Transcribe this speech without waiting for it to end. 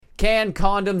Can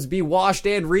condoms be washed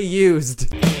and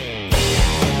reused?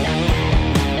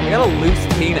 I got a loose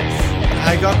penis.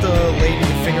 I got the lady to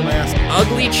finger my ass.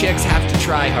 Ugly chicks have to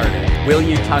try harder. Will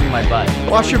you tongue my butt?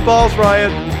 Wash your balls,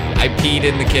 Ryan. I peed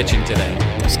in the kitchen today.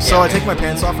 So I take my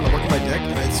pants off and I look at my dick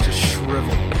and it's just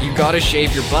shriveled. You gotta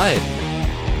shave your butt.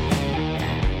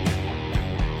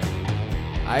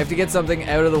 I have to get something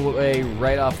out of the way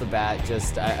right off the bat.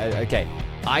 Okay.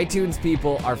 iTunes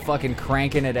people are fucking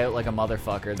cranking it out like a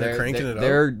motherfucker. They're cranking it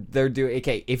out. They're doing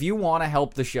okay. If you want to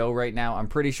help the show right now, I'm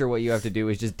pretty sure what you have to do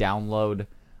is just download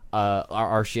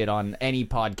our shit on any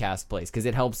podcast place because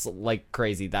it helps like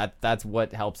crazy. That's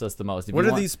what helps us the most. What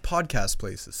are these podcast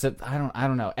places? So I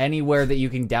don't know. Anywhere that you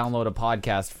can download a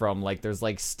podcast from, like there's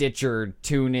like Stitcher,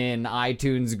 TuneIn,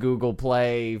 iTunes, Google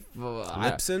Play.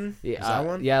 Libsyn? Is that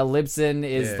one? Yeah, Libsyn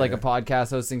is like a podcast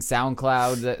hosting.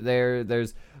 SoundCloud.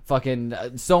 There's fucking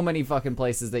so many fucking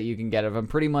places that you can get it from,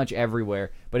 pretty much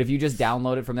everywhere. But if you just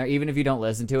download it from there, even if you don't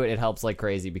listen to it, it helps like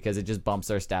crazy because it just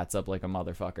bumps our stats up like a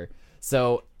motherfucker.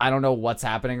 So I don't know what's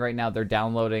happening right now. They're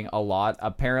downloading a lot.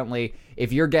 Apparently,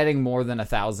 if you're getting more than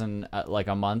 1,000 like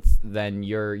a month, then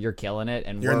you're killing it.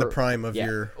 And you're in the prime of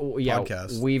your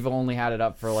podcast. We've only had it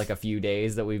up for like a few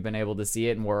days that we've been able to see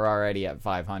it, and we're already at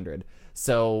 500.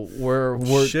 So we're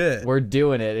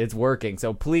doing it. It's working.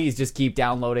 So please just keep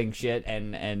downloading shit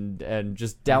and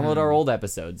just download our old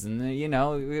episodes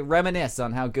and reminisce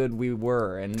on how good we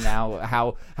were and now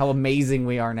how amazing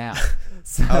we are now.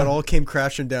 So, how it all came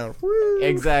crashing down. Woo!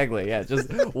 Exactly. Yeah.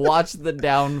 Just watch the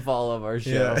downfall of our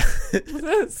show.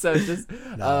 Yeah. So just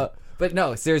but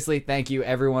no, seriously, thank you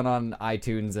everyone on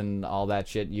iTunes and all that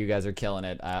shit. You guys are killing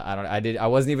it. I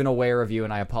wasn't even aware of you,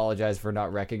 and I apologize for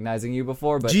not recognizing you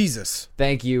before. But Jesus,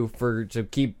 thank you to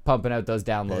keep pumping out those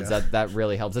downloads. Yeah. That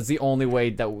really helps. That's the only way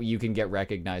that you can get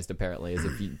recognized. Apparently, is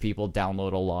if people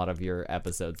download a lot of your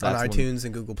episodes. That's on iTunes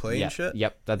and Google Play and shit.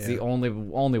 Yep, that's the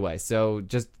only way. So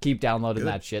just keep downloading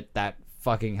that shit. That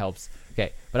fucking helps.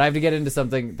 Okay, but I have to get into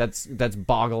something that's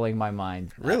boggling my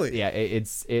mind. Really? Yeah,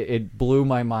 it blew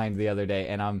my mind the other day,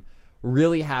 and I'm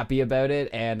really happy about it,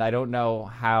 and I don't know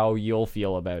how you'll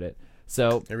feel about it.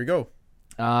 So here we go.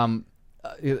 I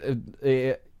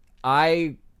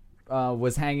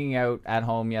was hanging out at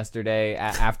home yesterday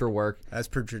after work. As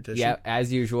per tradition. Yeah,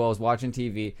 as usual. I was watching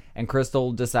TV, and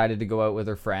Crystal decided to go out with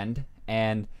her friend,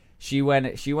 and she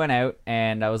went out,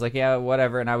 and I was like, yeah,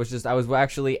 whatever. And I was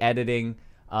actually editing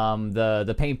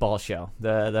the paintball show,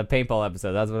 the paintball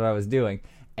episode. That's what I was doing,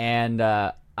 and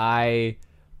I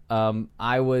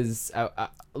was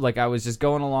just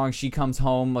going along. She comes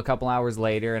home a couple hours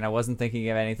later, and I wasn't thinking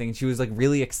of anything. She was like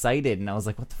really excited, and I was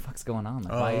like, "What the fuck's going on?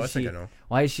 Like, I think I know.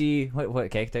 Why is she? What?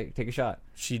 Okay, take a shot."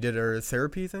 She did her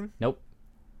therapy thing. Nope,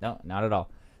 no, not at all.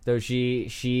 So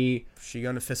she got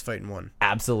in a fist fight and won.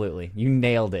 Absolutely, you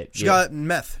nailed it. She got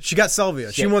meth. She got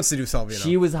salvia. She wants to do salvia now.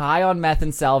 She was high on meth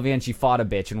and salvia, and she fought a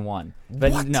bitch and won.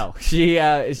 But what? No,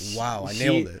 wow, I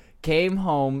nailed it. Came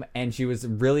home and she was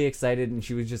really excited, and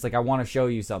she was just like, "I want to show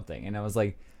you something," and I was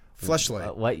like,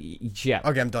 "Fleshlight." What? Yeah.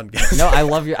 Okay, I'm done. No, I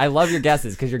love your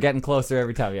guesses because you're getting closer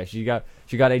every time. Yeah, she got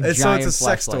a giant. So it's a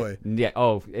sex toy. toy. Yeah.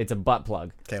 Oh, it's a butt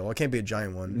plug. Okay, well, it can't be a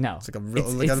giant one. No, it's like a mini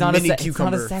cucumber. It's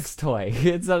not a sex toy.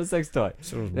 It's not a sex toy.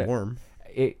 So it's warm.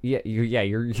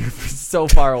 You're so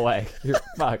far away. You're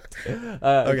fucked.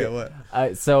 Okay,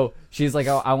 what? So she's like,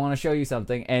 "Oh, I want to show you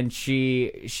something," and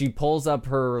she pulls up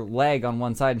her leg on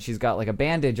one side, and she's got like a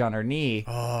bandage on her knee.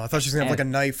 Oh, I thought she was gonna have like a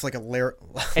knife, like a Laura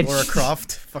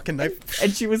Croft fucking knife.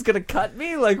 And she was gonna cut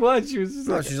me. Like what? She was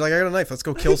just she's like, "I got a knife. Let's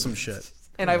go kill some shit."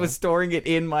 And I was storing it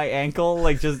in my ankle,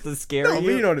 like just to scare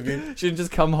you. You know what I mean. She didn't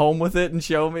just come home with it and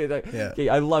show me. Like, yeah. Okay,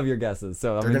 I love your guesses.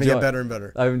 So they're gonna get better and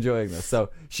better. I'm enjoying this. So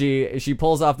she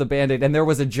pulls off the Band-Aid, and there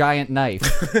was a giant knife.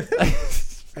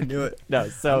 I knew it. No,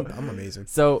 so I'm amazing.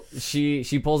 So she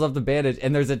pulls off the bandage,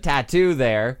 and there's a tattoo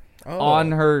there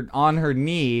on her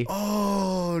knee.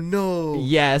 Oh no!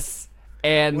 Yes,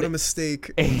 and what a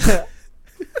mistake.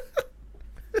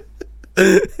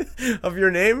 Of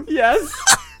your name? Yes.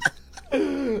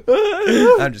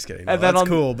 I'm just kidding. No, and then that's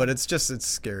cool, but it's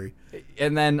scary.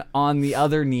 And then on the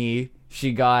other knee,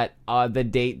 she got the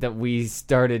date that we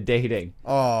started dating.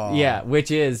 Oh. Yeah, which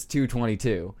is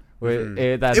 2/22.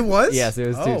 It was? Yes, it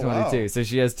was 2/22. Wow. So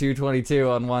she has 2/22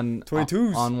 on one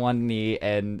 22s on one knee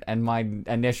and my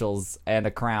initials and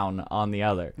a crown on the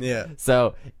other. Yeah.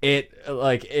 So I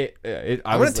want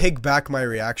to take back my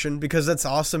reaction because that's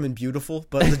awesome and beautiful,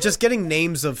 but just getting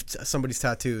names of somebody's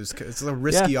tattoos, it's a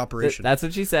risky operation. That's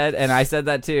what she said, and I said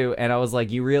that too. And I was like,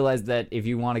 you realize that if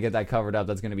you want to get that covered up,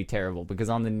 that's going to be terrible because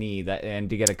on the knee and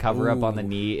to get a cover up on the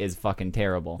knee is fucking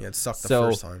terrible. Yeah, it sucked the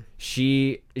first time.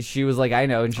 She was like, I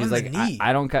know, and she's was like,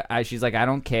 I don't. She's like, I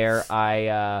don't care.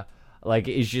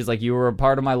 She's like, you were a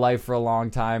part of my life for a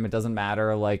long time. It doesn't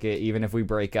matter. Like, even if we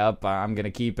break up, I'm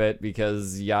gonna keep it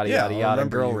because yada yada yada,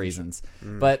 girl reasons.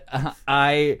 But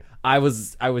I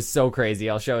was so crazy.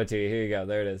 I'll show it to you. Here you go.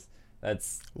 There it is.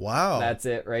 That's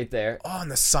it right there. Oh, on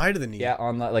the side of the knee. Yeah,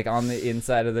 on the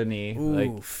inside of the knee. Ooh,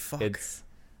 like, fuck. It's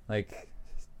like.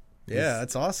 Yeah,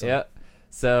 that's awesome. Yeah.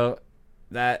 So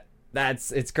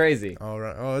it's crazy. All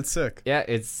right. Oh, it's sick. Yeah,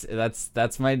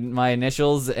 that's my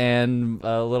initials and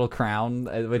a little crown,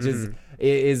 which is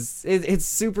it's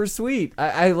super sweet.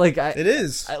 It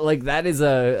is. That is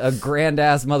a grand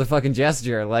ass motherfucking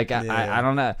gesture. Like I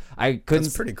don't know. I couldn't.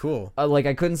 That's pretty cool.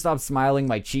 I couldn't stop smiling.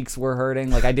 My cheeks were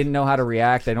hurting. Like I didn't know how to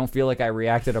react. I don't feel like I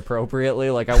reacted appropriately.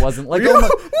 Like I wasn't like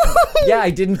yeah,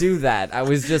 I didn't do that. I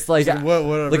was just like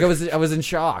whatever. Like I was in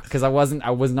shock because I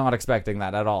was not expecting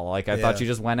that at all. Like I thought she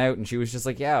just went out and she was just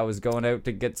like, yeah, I was going out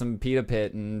to get some pita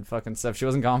pit and fucking stuff. She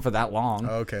wasn't gone for that long.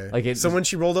 Okay. So when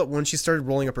she started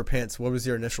rolling up her pants, what was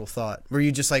your initial thought? Were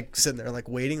you just like sitting there like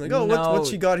waiting, like, oh, what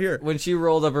she got here? When she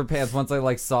rolled up her pants, once I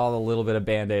like saw a little bit of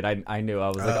Band-Aid, I knew. I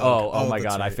was like, oh my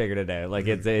god, right. I figured it out. Like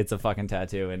it's a fucking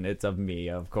tattoo and it's of me,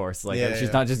 of course. Like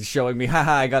she's not just showing me,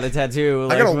 haha, I got a tattoo.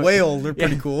 Like, I got a whale. They're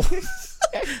pretty cool.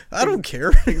 I don't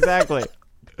care. Exactly.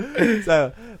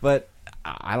 So, but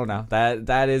I don't know.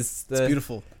 That is it's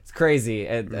beautiful. It's crazy.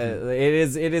 It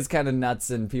is kind of nuts,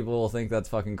 and people will think that's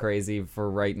fucking crazy for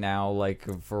right now,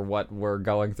 like for what we're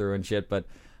going through and shit. But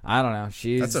I don't know.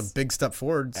 That's a big step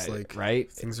forward. It's like right.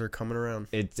 Things are coming around.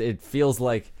 It feels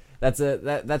like. That's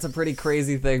a pretty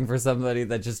crazy thing for somebody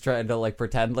that just tried to like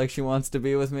pretend like she wants to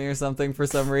be with me or something for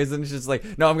some reason. She's just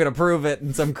like, no, I'm gonna prove it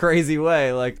in some crazy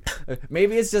way. Like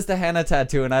maybe it's just a henna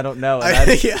tattoo and I don't know.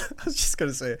 Yeah, I was just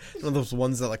gonna say one of those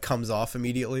ones that like comes off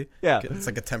immediately. Yeah, it's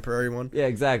like a temporary one. Yeah,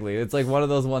 exactly. It's like one of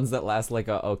those ones that lasts like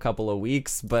a couple of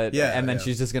weeks, but and then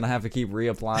she's just gonna have to keep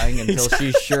reapplying until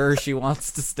she's sure she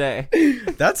wants to stay.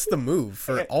 That's the move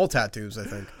for all tattoos, I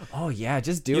think. Oh yeah,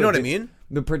 just do it. You know what I mean?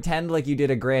 Pretend like you did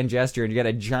a grand gesture and you got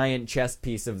a giant chest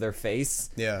piece of their face.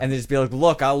 Yeah. And then just be like,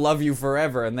 look, I'll love you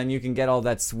forever. And then you can get all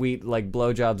that sweet like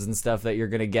blowjobs and stuff that you're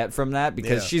going to get from that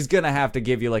because she's going to have to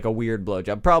give you like a weird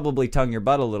blowjob. Probably tongue your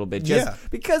butt a little bit.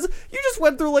 Because you just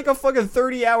went through like a fucking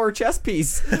 30-hour chest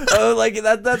piece. Like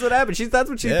that's what happened. That's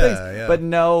what she thinks. Yeah. But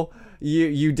no.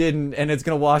 You didn't, and it's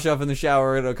gonna wash off in the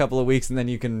shower in a couple of weeks, and then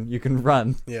you can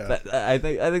run. Yeah, I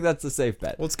think that's a safe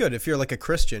bet. Well, it's good if you're like a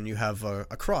Christian. You have a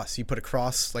cross. You put a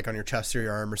cross like on your chest or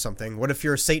your arm or something. What if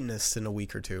you're a Satanist in a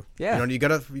week or two? Yeah, you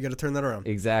gotta turn that around.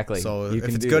 Exactly. So if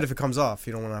it's good, if it comes off,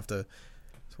 you don't want to have to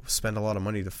spend a lot of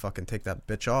money to fucking take that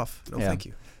bitch off. No, thank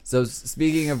you. So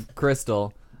speaking of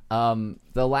Crystal.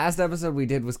 The last episode we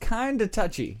did was kind of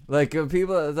touchy. Like some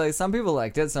people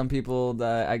liked it, some people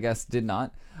I guess did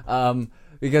not.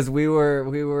 Because we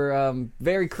were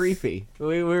very creepy.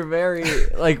 We were very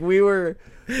we were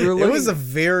looking, it was a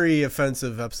very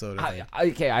offensive episode.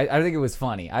 I think it was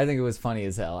funny. I think it was funny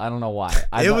as hell. I don't know why.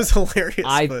 It was hilarious.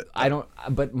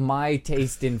 But my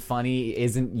taste in funny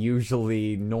isn't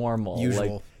usually normal.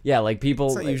 Usual. Like people.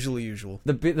 It's not usually usual.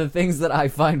 The things that I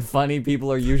find funny,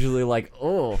 people are usually like,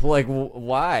 oh, like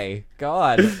why,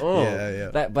 God, oh,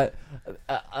 yeah. But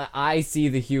I see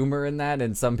the humor in that,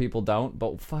 and some people don't.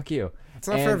 But fuck you. It's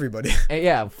not for everybody.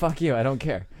 Yeah, fuck you. I don't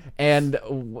care. And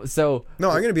so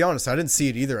no, I'm gonna be honest. I didn't see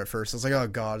it either at first. I was like, oh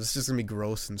god, it's just gonna be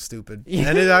gross and stupid.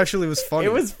 And it actually was funny.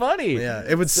 It was funny. Yeah,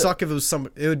 it would suck if it was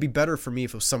It would be better for me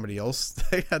if it was somebody else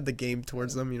that had the game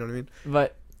towards them. You know what I mean?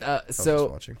 But so.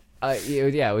 Watching.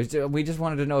 We just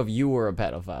wanted to know if you were a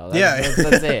pedophile.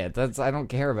 That's it. I don't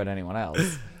care about anyone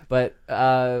else. But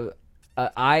I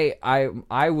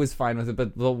was fine with it.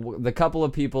 But the couple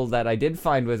of people that I did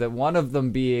find with it, one of them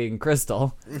being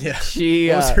Crystal. Yeah.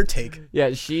 What was her take?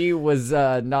 Yeah, she was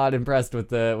not impressed with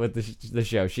the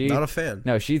show. She not a fan.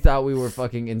 No, she thought we were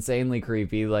fucking insanely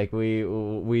creepy. Like we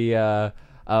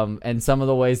and some of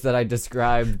the ways that I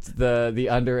described the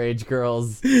underage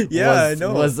girls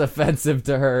was offensive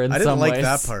to her in some ways. I didn't like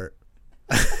that part.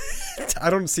 I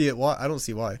don't see it. I don't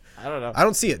see why. I don't know. I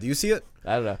don't see it. Do you see it?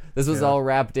 I don't know. This was all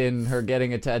wrapped in her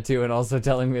getting a tattoo and also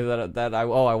telling me that I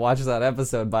watched that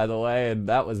episode, by the way, and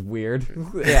that was weird.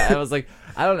 Yeah, I was like,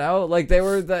 I don't know. Like I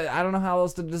don't know how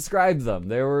else to describe them.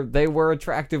 They were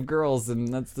attractive girls,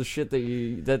 and that's the shit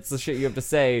you have to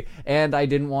say. And I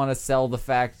didn't want to sell the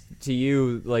fact to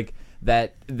you like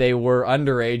that they were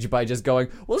underage by just going,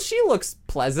 well, she looks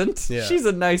pleasant. Yeah. She's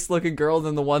a nice looking girl.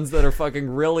 Than the ones that are fucking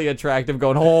really attractive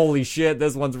going, holy shit,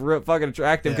 this one's fucking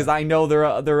attractive because I know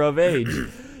they're of age.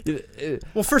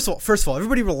 Well, first of all,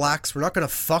 everybody relax. We're not gonna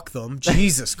fuck them.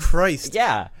 Jesus Christ.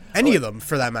 Yeah. Any of them,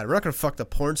 for that matter. We're not gonna fuck the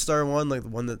porn star one, like the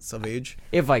one that's of age.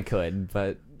 If I could,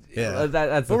 but yeah,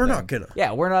 that's. But we're not gonna.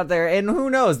 Yeah, we're not there, and who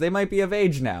knows? They might be of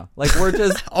age now. Like we're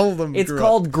just all of them. It's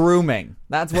called grooming.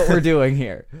 That's what we're doing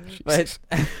here. But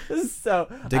so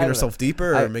digging ourselves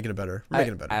deeper or making it better. We're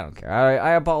making it better. I don't care.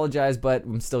 I apologize, but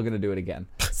I'm still gonna do it again.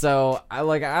 So I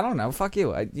don't know. Fuck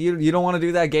you. You don't want to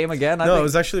do that game again? No, it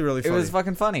was actually really funny. It was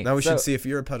fucking funny. Now we should see if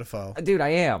you're a pedophile. Dude, I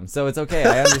am. So it's okay.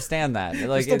 I understand that.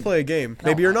 Like, you still play a game.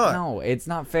 Maybe you're not. No, it's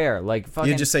not fair. Like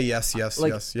fucking. You just say yes.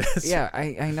 Yeah,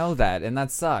 I know that, and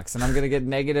that sucks. And I'm gonna get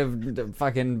negative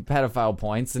fucking pedophile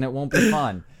points, and it won't be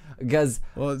fun. Because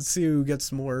let's see who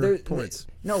gets more points.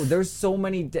 No, there's so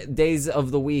many days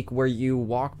of the week where you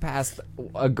walk past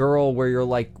a girl where you're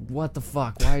like, what the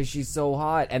fuck? Why is she so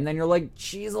hot? And then you're like,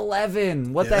 she's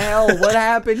 11. What the hell? What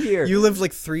happened here? You live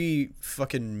like 3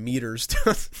 fucking meters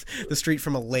down the street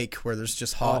from a lake where there's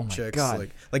just hot chicks,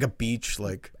 like a beach,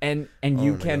 like. And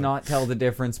you cannot tell the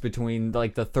difference between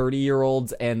like the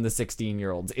 30-year-olds and the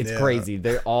 16-year-olds. It's crazy.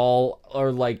 They all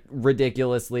are like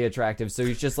ridiculously attractive. So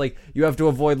it's just like you have to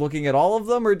avoid looking at all of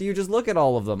them, or do you just look at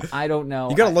all of them? I don't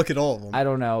know. You gotta look at all of them. I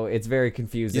don't know. It's very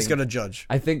confusing. You just gotta judge.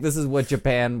 I think this is what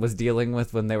Japan was dealing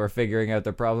with when they were figuring out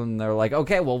their problem. They're like,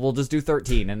 okay, well, we'll just do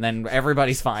 13, and then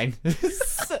everybody's fine.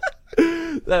 So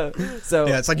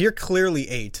yeah, it's like you're clearly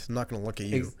 8. I'm not gonna look at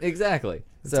you. Exactly.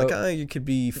 It's like you could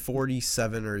be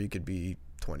 47 or you could be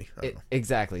 20. I don't know.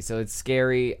 Exactly. So it's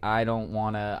scary. I don't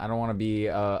wanna be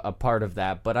a part of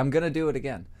that, but I'm gonna do it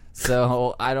again.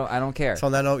 So I don't care. So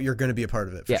on that note, you're going to be a part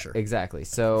of it for sure. Exactly.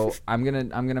 So I'm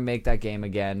gonna make that game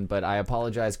again, but I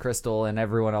apologize, Crystal, and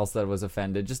everyone else that was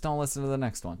offended. Just don't listen to the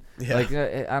next one. Yeah. Like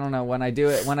I don't know, when I do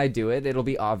it, it'll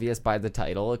be obvious by the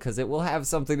title because it will have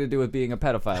something to do with being a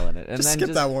pedophile in it. And just then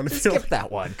skip that one. Skip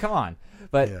that one. Come on.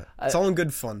 But it's all in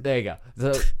good fun. There you go.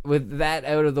 So with that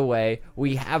out of the way,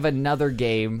 we have another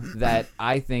game that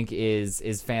I think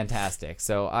is fantastic.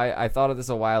 So I thought of this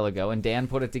a while ago, and Dan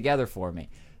put it together for me.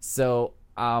 So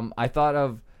I thought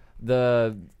of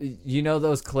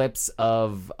those clips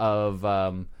of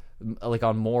like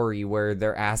on Maury where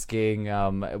they're asking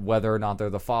whether or not they're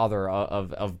the father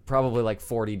of probably like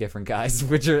 40 different guys,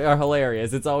 which are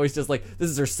hilarious. It's always just like,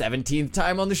 this is our 17th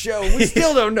time on the show. We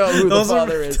still don't know who the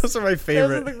father is. Those are my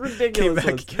favorite. Those are the ridiculous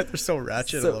ones. They're so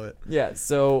ratchet. I love it. Yeah,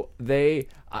 so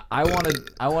I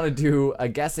want to do a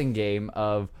guessing game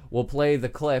of, we'll play the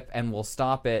clip and we'll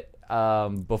stop it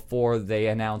before they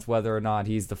announce whether or not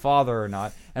he's the father or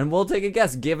not, and we'll take a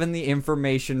guess given the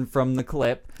information from the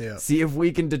clip. See if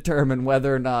we can determine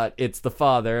whether or not it's the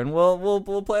father, and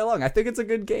we'll play along. I think it's a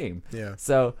good game. Yeah.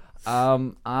 So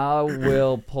I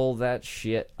will pull that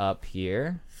shit up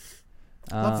here.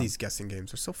 I love these guessing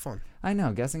games. They're so fun. I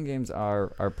know, guessing games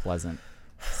are pleasant.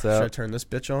 So should I turn this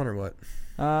bitch on or what?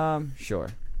 Sure.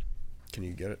 Can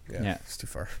you get it? Yeah. It's too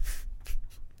far.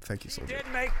 Thank you, Soldier. She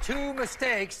did make 2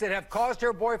 mistakes that have caused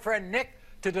her boyfriend Nick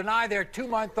to deny their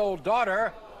 2-month-old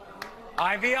daughter,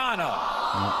 Iviana.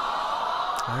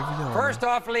 First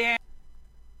off, Leanne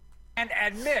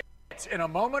admits in a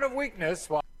moment of weakness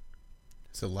while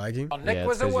is it lagging? Nick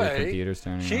was away,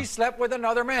 she slept with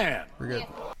another man. We're good.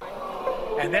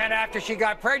 And then after she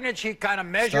got pregnant, she kind of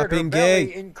measured her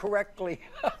belly incorrectly.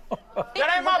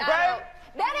 That ain't my baby.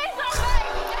 That is my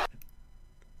baby.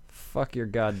 Fuck your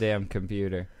goddamn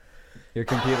computer. Your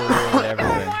computer ruined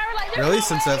everything. Really?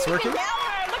 Since that's working?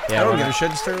 Yeah, I don't give a shit.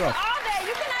 Just turn it off.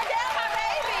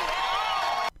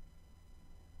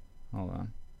 Hold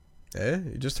on.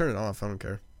 You just turn it off. I don't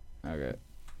care. Okay.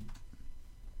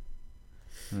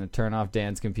 I'm going to turn off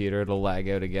Dan's computer. It'll lag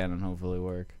out again and hopefully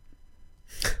work.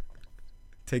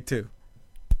 Take 2.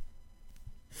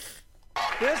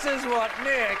 This is what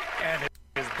Nick and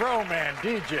his bro man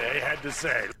DJ had to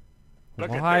say.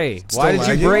 Why? Why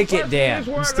did you break it, Dan?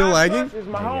 You still lagging? Is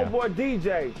my homeboy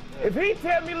DJ. If he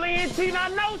tell me Leanne cheating, I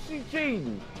know she's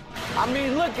cheating. I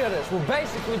mean, look at us. We're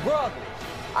basically brothers.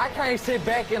 I can't sit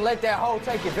back and let that hoe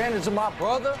take advantage of my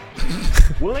brother.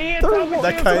 Well, Leanne told me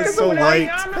that guy is so white.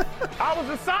 I was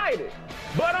excited.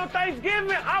 But on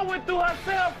Thanksgiving, I went through her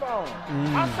cell phone.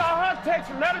 I saw her text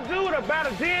another dude about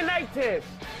a DNA test.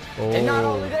 And not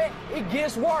only that, it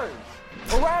gets worse.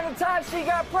 Around the time she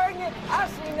got pregnant, I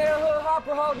seen that little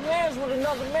hopper holding hands with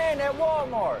another man at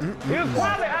Walmart. He was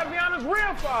probably Aviana's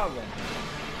real father.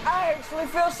 I actually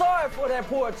feel sorry for that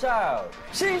poor child.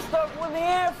 She's stuck with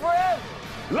Leanne forever.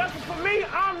 Lucky for me,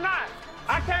 I'm not.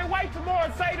 I can't wait tomorrow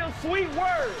to say those sweet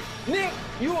words. Nick,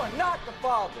 you are not the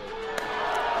father.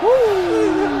 What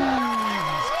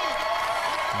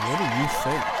do you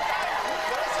think?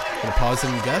 Gonna pause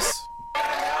and guess?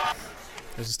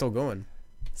 Is it still going?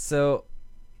 So,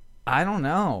 I don't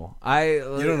know.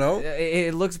 You don't know?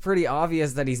 It looks pretty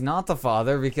obvious that he's not the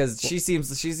father because she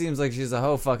seems like she's a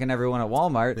hoe fucking everyone at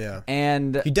Walmart. Yeah.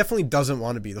 And he definitely doesn't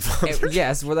want to be the father.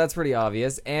 Yes, well, that's pretty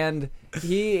obvious. And to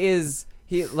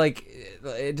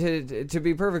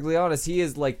be perfectly honest, he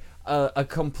is like a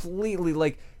completely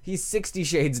like. He's 60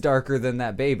 shades darker than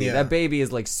that baby. Yeah. That baby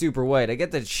is like super white. I get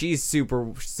that she's super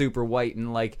white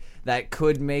and like that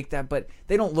could make that, but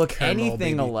they don't look Caramel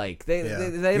anything baby. alike. They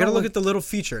You don't gotta look at the little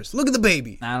features. Look at the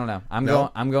baby. I don't know. I'm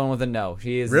No? going with a no.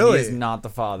 He is not the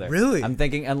father. Really? I'm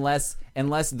thinking unless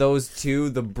those two,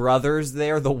 the brothers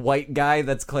there, the white guy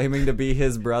that's claiming to be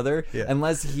his brother, Yeah.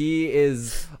 unless he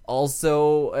is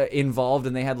also involved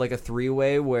and they had like a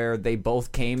three-way where they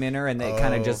both came in her and they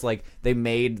kind of just like they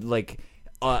made like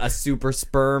a super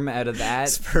sperm out of that.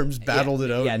 Sperms battled it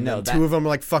out. Yeah, and no. then two of them are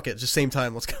like, fuck it, just same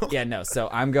time, let's go. Yeah, no. So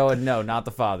I'm going no, not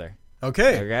the father.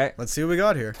 Okay. Let's see what we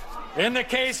got here. In the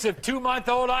case of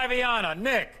 2-month-old Iviana,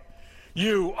 Nick,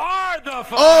 you are the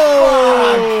father.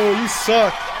 Oh, you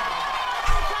suck.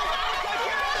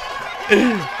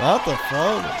 Not the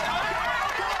father.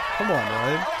 Come on,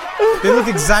 Ryan. They look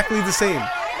exactly the same.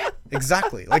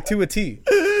 Exactly, like to a T.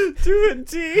 To a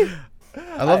T.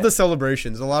 I love the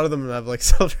celebrations. A lot of them have like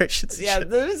celebrations. And Yeah, shit.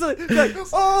 they're just like,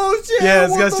 oh shit. Yeah,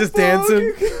 this what guy's the just fuck?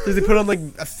 dancing. They put on like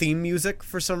a theme music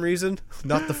for some reason,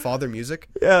 not the father music.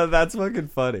 Yeah, that's fucking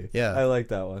funny. Yeah. I like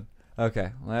that one.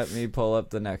 Okay, let me pull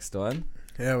up the next one.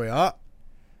 Here we are.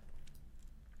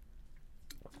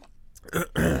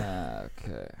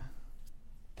 Okay.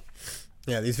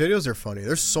 Yeah, these videos are funny.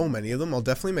 There's so many of them. I'll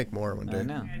definitely make more one day. I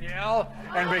know. Danielle,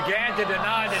 and began to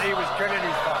deny that he was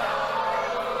Trinity's father.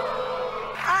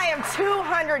 I am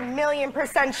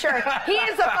 200,000,000% sure he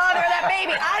is the father of that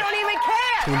baby. I don't even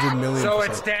care. 200 million. So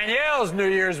it's Danielle's New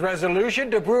Year's resolution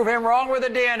to prove him wrong with a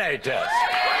DNA test.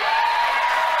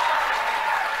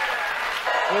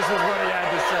 This is what he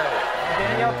had to say.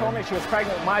 Danielle told me she was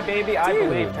pregnant with my baby. I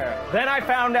believed her. Then I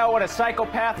found out what a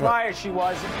psychopath liar she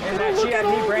was and that she had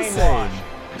me brainwashed.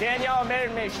 Danielle admitted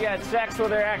to me she had sex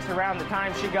with her ex around the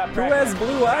time she got pregnant. has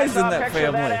blue eyes in that I saw a picture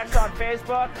of family? that ex on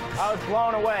Facebook. I was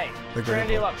blown away. The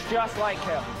Trinity grandpa. looks just like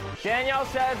him. Danielle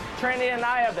says Trinity and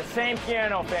I have the same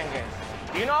piano fingers.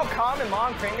 Do you know how common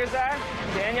long fingers are?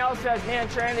 Danielle says me and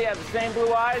Trinity have the same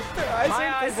blue eyes.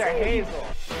 My eyes are hazel.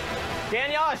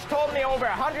 Danielle has told me over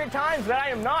 100 times that I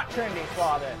am not Trinity's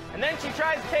father. And then she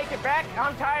tries to take it back.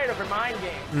 I'm tired of her mind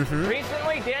games.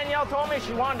 Recently, Danielle told me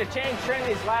she wanted to change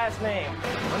Trinity's last name.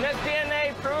 When this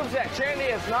DNA proves that Trinity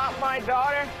is not my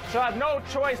daughter, she'll have no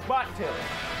choice but to.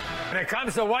 When it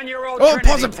comes to 1-year-old Oh,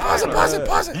 Trinity,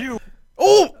 pause it. You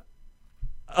Oh,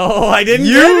 Oh, I didn't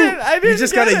you. get it. I didn't You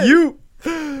just get got a it. you.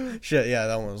 Shit, yeah,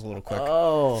 that one was a little quick.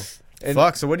 Oh. And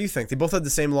Fuck, so what do you think? They both had the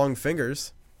same long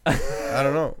fingers. I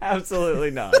don't know. absolutely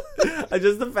not.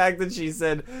 Just the fact that she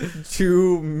said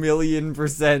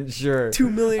 2,000,000% sure. 2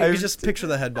 million. I You was just picture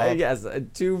the head bob. Yes,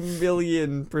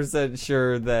 2,000,000%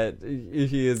 sure that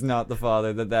he is not the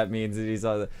father. That means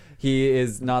that he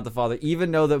is not the father.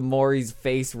 Even though that Maury's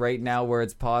face right now, where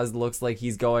it's paused, looks like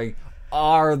he's going,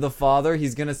 "Are the father?"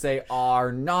 He's gonna say,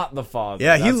 "Are not the father."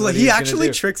 Yeah, That's what he he's gonna actually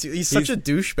do. tricks you. He's such a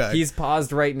douchebag. He's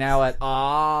paused right now at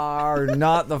 "Are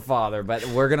not the father," but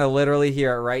we're gonna literally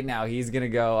hear it right now. He's gonna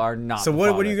go, "Are not." So the what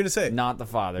are father. you gonna say? Not the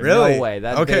father. Really? No way.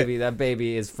 That Okay.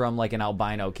 baby is from like an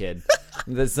albino kid.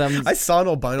 There's some. I saw an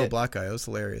albino black guy. It was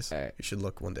hilarious. Alright. You should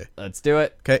look one day. Let's do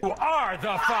it. Okay. You are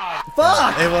the father.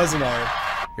 Fuck. It wasn't all.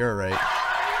 You're right.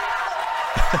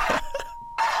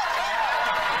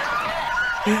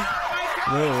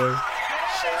 No way.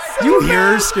 You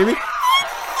hear her screaming?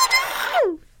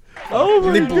 Oh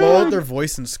When they blow out their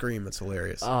voice and scream, it's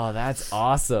hilarious. Oh, that's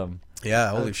awesome.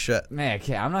 Yeah, holy shit. Man,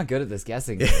 okay, I'm not good at this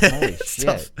guessing. Holy shit!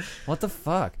 tough. What the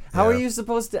fuck? How Yeah. are you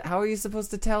supposed to? How are you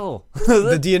supposed to tell?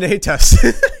 The DNA test.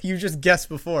 You just guessed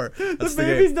before. That's The the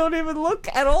babies game. don't even look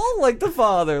at all like the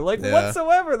father, like Yeah.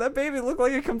 whatsoever. That baby looked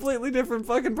like a completely different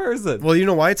fucking person. Well, you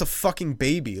know why? It's a fucking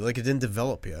baby. Like, it didn't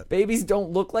develop yet. Babies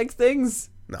don't look like things.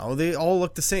 No, they all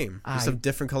look the same. Just I- have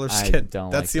different color I skin. don't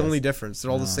That's like the only this. difference.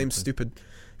 They're all the same stupid,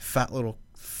 fat little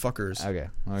fuckers. Okay,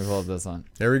 let me pull up this one.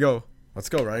 There we go. Let's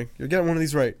go, Ryan. You're getting one of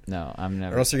these right. No, I'm Or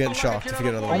never. else you're getting shocked if you get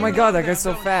another Oh one. my god, that guy's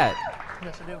so fat.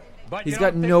 Yes, I do. But He's you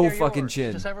got don't think no they're fucking yours.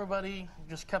 chin. Just everybody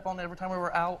just kept on every time we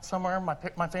were out somewhere, my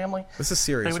family, This is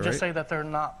they serious, would right? just say that they're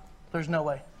not, there's no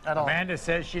way at all. Amanda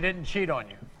says she didn't cheat on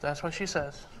you. That's what she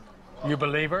says. You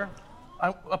believe her?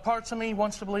 A part of me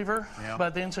wants to believe her, Yeah.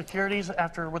 but the insecurities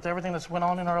after with everything that's went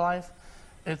on in our life,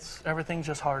 everything's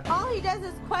just hard. All he does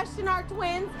is question our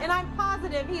twins, and I'm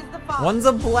positive he's the father. One's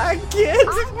a black kid.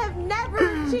 I have never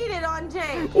cheated on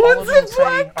James. All of One's them a say,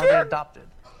 black are they kid. adopted?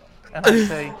 and I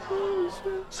say,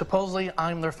 supposedly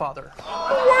I'm their father.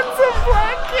 One's a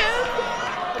black kid.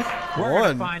 We're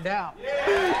going to find out.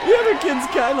 The other kid's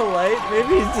kind of light.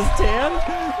 Maybe he's just tan.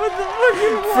 But the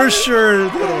fucking one, For sure.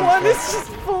 the one is just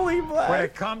fully black. When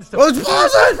it comes to Let's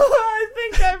pause it! I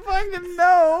think I fucking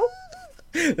know.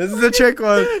 This is the chick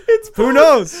one. It's Who paused.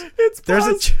 knows? It's There's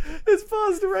a paused. It's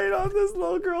paused right on this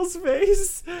little girl's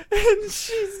face, and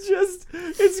she's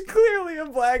just—it's clearly a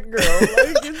black girl.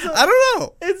 Like I don't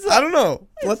know. I don't know.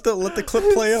 Let the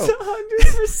clip play out.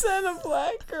 It's 100% a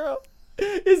black girl.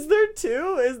 Is there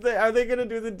two? Are they gonna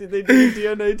do the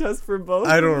DNA test for both?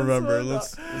 I don't remember.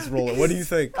 Let's roll it. What do you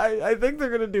think? I think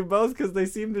they're gonna do both because they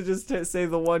seem to just say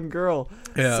the one girl.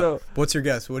 Yeah. So what's your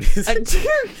guess? What do you think?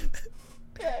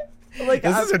 Like,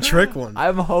 This is a trick one.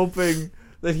 I'm hoping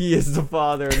that he is the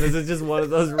father, and this is just one of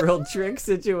those real trick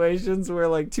situations where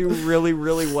like two really,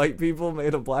 really white people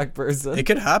made a black person. It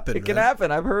could happen. It can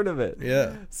happen. I've heard of it.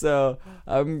 Yeah. So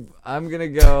I'm gonna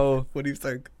go. What do you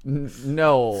think?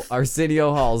 No,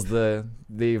 Arsenio Hall's the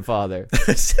father.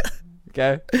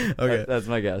 Okay. Okay. That's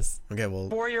my guess. Okay. Well.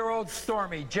 4-year-old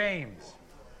Stormy James.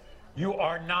 You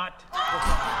are not.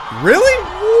 Really?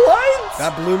 What?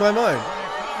 That blew my mind.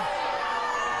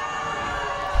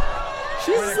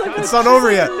 She's like, It's not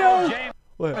over yet. No. James.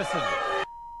 What? Listen.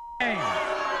 James.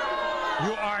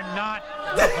 You are not.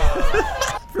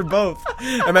 For both.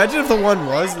 Imagine if the one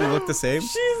was and they looked the same.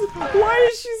 Why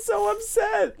is she so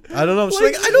upset? I don't know. She's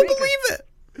like, I don't believe it.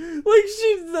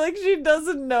 Like she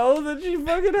doesn't know that she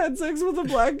fucking had sex with a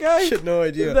black guy. She had no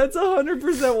idea. That's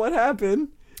 100% what happened.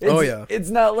 Oh yeah. It's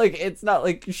not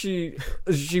like she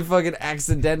fucking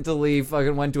accidentally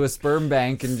fucking went to a sperm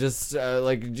bank and just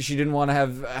like she didn't want to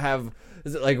have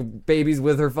like babies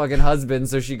with her fucking husband,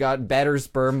 so she got better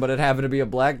sperm, but it happened to be a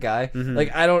black guy. Mm-hmm.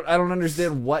 Like I don't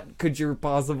understand what could your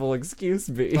possible excuse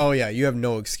be. Oh yeah, you have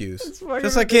no excuse. fucking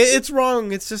Just like it's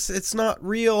wrong. It's not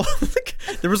real.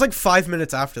 There was like 5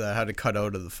 minutes after that I had to cut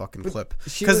out of the fucking clip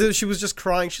because she was just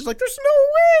crying. She's like, "There's no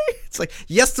way." It's like,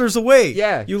 yes, there's a way.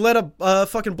 Yeah. You let a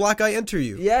fucking black guy enter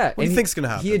you. Yeah. What do you think's gonna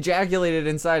happen? He ejaculated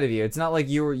inside of you. It's not like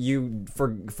you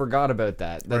forgot about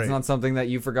that. That's Right. not something that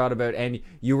you forgot about, and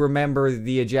you remember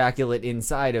the ejaculate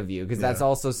inside of you because that's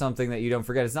also something that you don't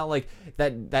forget. It's not like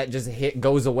that just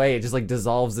goes away. It just like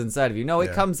dissolves inside of you. No,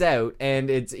 it comes out, and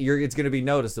it's gonna be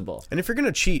noticeable. And if you're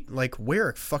gonna cheat, like wear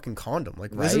a fucking condom.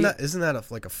 Like Right? isn't that a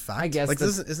fact? I guess like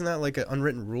isn't that like an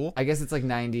unwritten rule? I guess it's like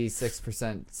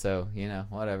 96%. So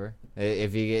whatever.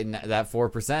 If you get that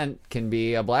 4%, can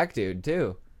be a black dude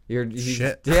too.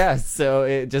 Shit. Yeah, so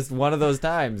it just one of those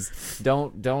times.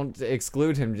 Don't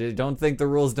exclude him. Don't think the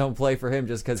rules don't play for him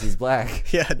just because he's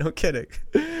black. Yeah, no kidding.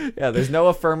 Yeah, there's no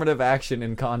affirmative action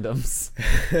in condoms.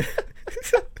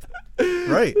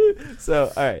 Right.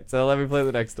 So, all right. So let me play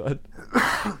the next one.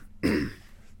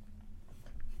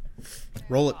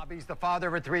 Roll it. Bobby's the father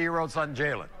of a 3-year-old son,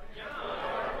 Jalen.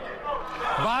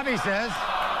 Bobby says.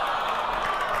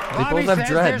 both have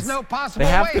dreads. There's no possible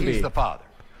They have way to be. he's the father.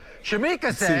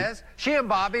 Shamika says she and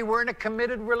Bobby were in a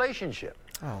committed relationship.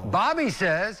 Bobby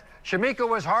says Shamika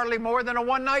was hardly more than a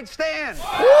one-night stand. So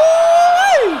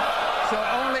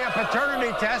only a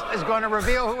paternity test is going to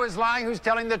reveal who is lying, who's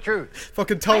telling the truth.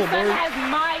 Fucking tell My him, son Maury.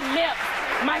 has my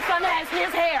lips. My son has his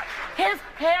hair. His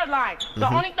hairline.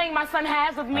 The only thing my son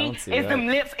has of me don't is see that. them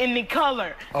lips and the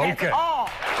color. Okay. That's all.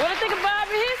 What do you think of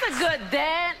Bobby? He's a good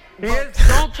dad. He But is.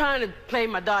 don't try to play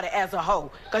my daughter as a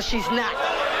hoe, because she's not.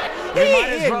 We might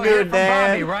as well hear good from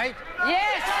dad. Bobby, right?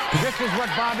 Yes. This is what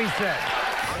Bobby said.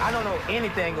 I don't know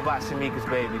anything about Shamika's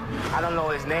baby. I don't know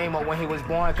his name or when he was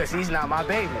born because he's not my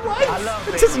baby. I love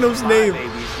babies, Doesn't know his my name.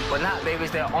 babies, but not babies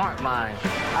that aren't mine.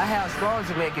 I have strong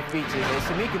Jamaican features, and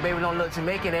Shamika baby don't look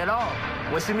Jamaican at all.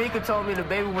 When Shamika told me the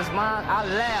baby was mine, I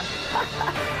laughed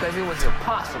because it was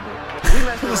impossible. We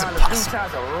messed around a few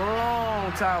times a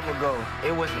long time ago.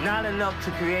 It was not enough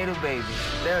to create a baby.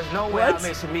 There's no way I What?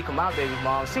 made Shamika my baby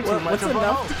mom. She too much What's of a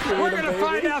enough to hoe. create We're a going to baby?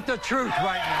 find out the truth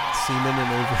right now. Semen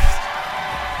and ovaries.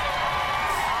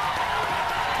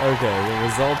 Okay, the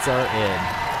results are in.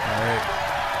 All right.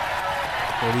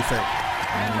 What do you think?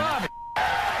 And Bobby,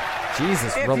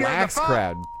 Jesus, if you're the relax, father,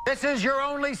 crowd. This is your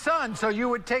only son, so you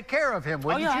would take care of him, Oh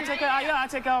wouldn't yeah, you? I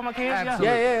take care of my kids. Absolutely.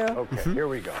 Yeah. Yeah. Okay, here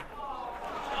we go.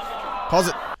 Pause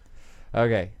it.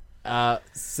 Okay.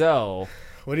 So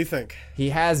What do you think? he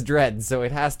has dreads, so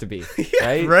it has to be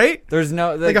right. Right? There's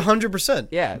no Like 100%.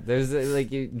 Yeah, there's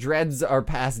dreads are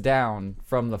passed down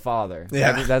from the father.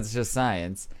 Yeah. That's just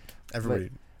science. Everybody.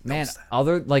 Man,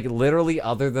 literally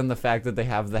other than the fact that they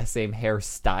have the same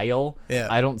hairstyle,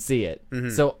 I don't see it.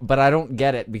 So, but I don't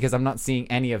get it because I'm not seeing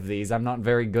any of these. I'm not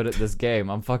very good at this game.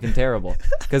 I'm fucking terrible.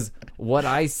 Because what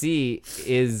I see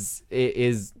is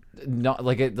not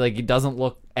like it doesn't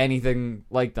look anything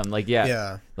like them. Like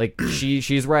like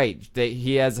she's right.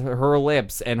 He has her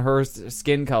lips and her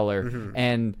skin color,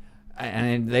 and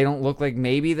they don't look like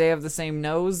maybe they have the same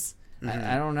nose.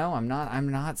 I don't know. I'm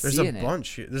not seeing it.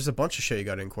 There's a bunch of shit you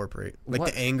got to incorporate, like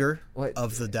the anger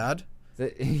of the dad.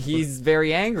 He's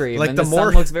very angry. Like and the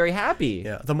son looks very happy.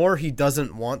 Yeah. The more he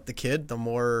doesn't want the kid, the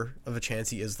more of a chance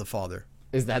he is the father.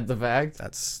 Is that the fact?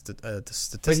 That's the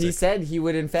statistic. But he said he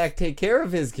would in fact take care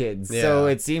of his kids, so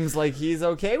it seems like he's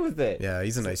okay with it. Yeah,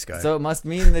 he's a nice guy. So it must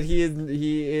mean that he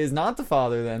is not the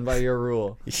father then, by your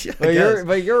rule. By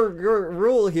your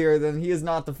rule here, then he is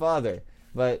not the father.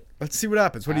 But let's see what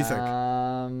happens. What do you think?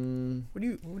 What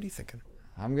are you thinking?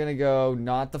 I'm gonna go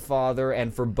not the father,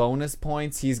 and for bonus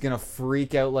points, he's gonna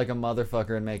freak out like a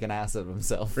motherfucker and make an ass of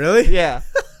himself. Really? Yeah.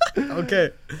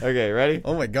 Okay. Okay, ready?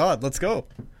 Oh my God, let's go.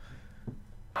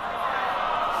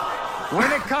 When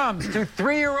it comes to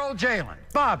 3-year-old Jalen,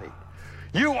 Bobby,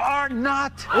 you are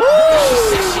not.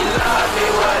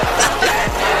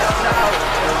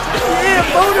 Yeah,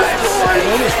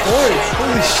 bonus points.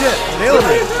 Holy shit, nailed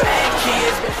it.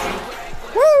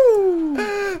 Woo!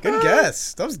 Good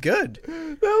guess. That was good.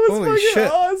 That was Holy fucking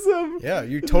shit. awesome. Yeah,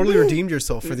 you totally redeemed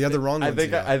yourself for the other wrong ones.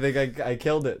 I think I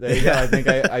killed it. There you go. I think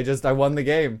I won the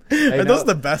game. That was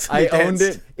the best. I owned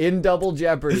it in Double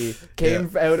Jeopardy.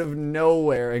 Came out of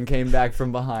nowhere and came back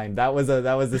from behind. That was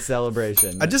a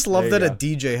celebration. I just love that a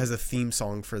DJ has a theme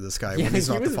song for this guy when he's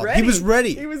not the father. Ready. He was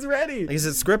ready. He was ready. Is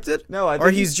it scripted? No, I think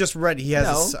or he's just ready. He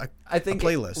has I think a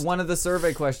playlist. One of the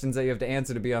survey questions that you have to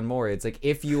answer to be on Maury, it's like,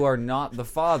 if you are not the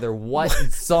father, what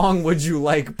song would you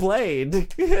like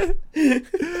played?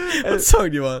 What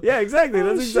song do you want? Yeah, exactly.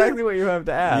 That's exactly what you have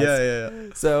to ask. Yeah.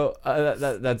 So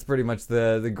that's pretty much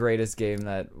the greatest game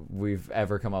that we've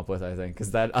ever come up with, I think,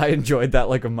 because I enjoyed that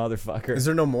like a motherfucker. Is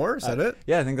there no more? Is that it?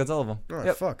 Yeah, I think that's all of them.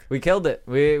 Oh, fuck. We killed it.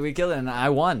 We killed it, and I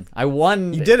won.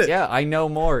 You did it. Yeah, I know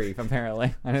Maury,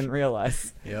 apparently. I didn't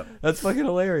realize. Yep. That's fucking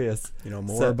hilarious. You know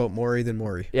more about Maury than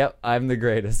Maury. Yep, I'm the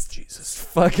greatest. Jesus.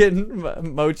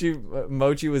 Fucking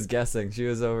Mochi was guessing. She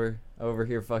was over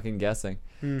here fucking guessing.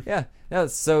 Yeah,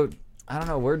 so I don't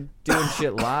know, we're doing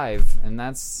shit live, and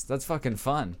that's fucking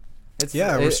fun.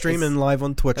 We're streaming live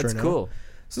on Twitch right now. That's cool.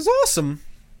 This is awesome.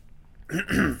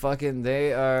 Fucking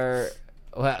they are.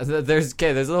 Well, there's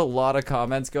a lot of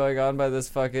comments going on by this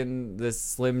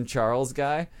Slim Charles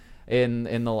guy in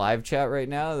the live chat right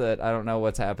now that I don't know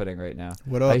what's happening right now.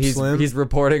 What up, Slim? He's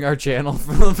reporting our channel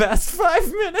for the past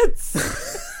 5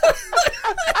 minutes.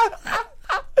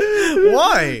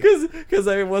 Why? Because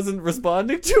I wasn't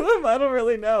responding to him. I don't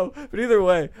really know. But either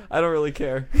way, I don't really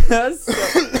care.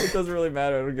 It doesn't really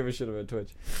matter. I don't give a shit about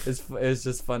Twitch. It's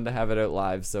just fun to have it out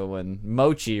live. So when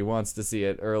Mochi wants to see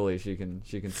it early, she can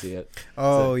see it.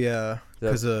 Oh, yeah.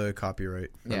 Because of copyright.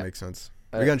 That makes sense.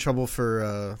 We got in trouble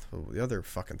for the other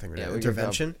fucking thing, right?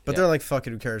 Intervention. But they're like, fuck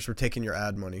it, who cares? We're taking your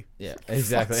ad money. Yeah,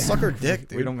 exactly. Suck our dick,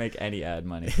 dude. We don't make any ad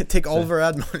money. Take all of our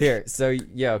ad money. Here, so,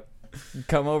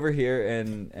 come over here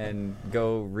and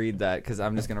go read that, because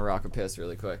I'm just going to rock a piss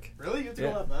really quick. Really? You have to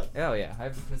go that bad? Oh, yeah. I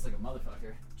have to piss like a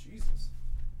motherfucker. Jesus.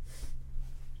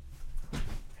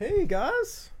 Hey,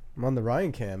 guys. I'm on the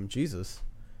Ryan cam. Jesus.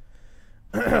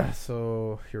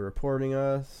 So, you're reporting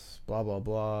us. Blah, blah,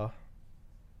 blah.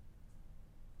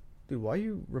 Dude, why are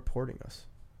you reporting us?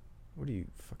 What are you,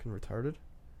 fucking retarded?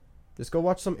 Just go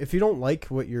watch some. If you don't like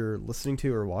what you're listening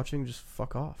to or watching, just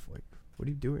fuck off. Like, what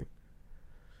are you doing?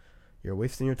 You're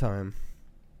wasting your time.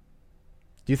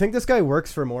 Do you think this guy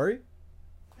works for Maury?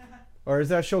 Or is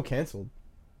that show canceled?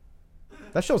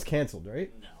 That show's canceled,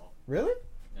 right? No. Really?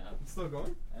 No. It's still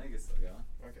going? I think it's still going.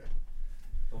 Okay.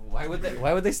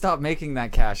 Why would they stop making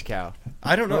that cash cow?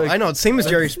 I don't know. I know. It's same as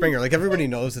Jerry Springer. Like, everybody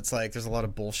knows it's like there's a lot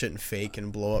of bullshit and fake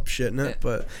and blow up shit in it,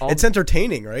 but it's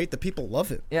entertaining, right? The people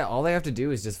love it. Yeah, all they have to do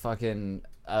is just fucking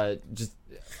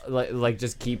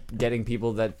just keep getting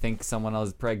people that think someone else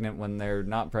is pregnant when they're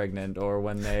not pregnant, or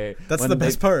when they. That's the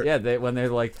best part. Yeah, when they're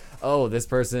like, oh, this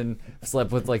person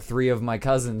slept with like 3 of my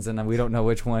cousins, and we don't know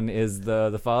which one is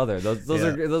the father.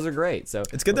 Those are great. So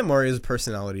it's good that Maury has a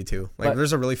personality too. Like,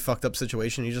 there's a really fucked up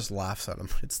situation, he just laughs at him.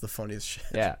 It's the funniest shit.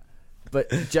 Yeah. But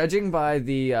judging by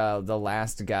the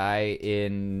last guy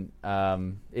in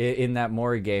that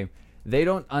Maury game, they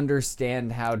don't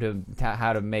understand how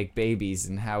to make babies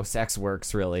and how sex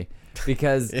works, really,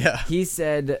 because he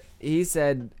said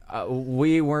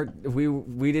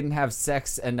we didn't have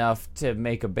sex enough to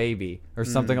make a baby or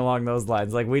something along those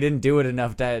lines. Like we didn't do it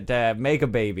enough to make a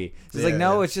baby. She's like,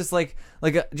 no, it's just like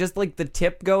the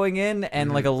tip going in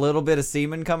and like a little bit of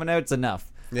semen coming out. It's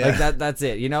enough. Yeah. Like that's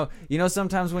it. You know,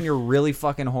 sometimes when you're really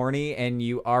fucking horny and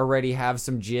you already have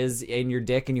some jizz in your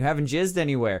dick and you haven't jizzed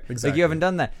anywhere, like you haven't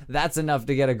done that, that's enough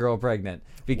to get a girl pregnant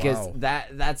because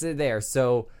that's it there.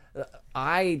 So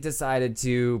I decided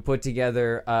to put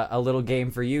together a little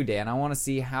game for you, Dan. I want to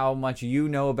see how much you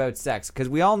know about sex because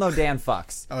we all know Dan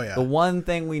fucks. Oh yeah. The one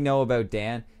thing we know about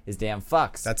Dan is Dan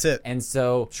fucks. That's it. And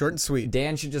so short and sweet.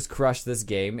 Dan should just crush this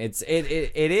game. It's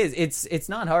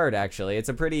not hard actually. It's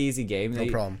a pretty easy game. No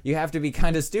problem. You have to be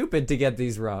kind of stupid to get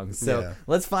these wrong. So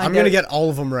let's find out. I'm gonna get all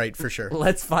of them right for sure.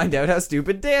 Let's find out how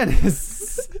stupid Dan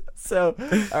is. So,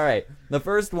 all right. The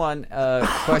first one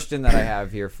question that I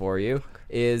have here for you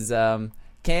is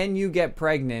can you get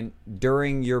pregnant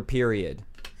during your period?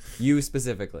 You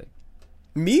specifically.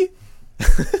 Me?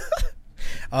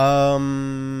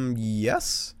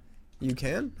 Yes, you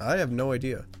can. I have no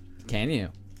idea. Can you?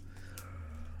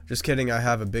 Just kidding. I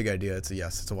have a big idea. It's a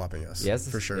yes. It's a whopping yes. Yes,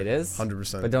 for sure. It is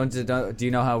 100%. But do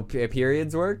you know how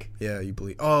periods work? Yeah, you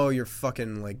bleed. Oh, your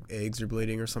fucking like eggs are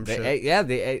bleeding or some shit. Yeah,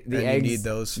 the eggs you need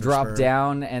those drop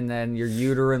down, and then your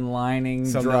uterine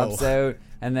lining drops out,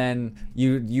 and then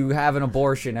you have an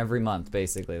abortion every month.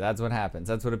 Basically, that's what happens.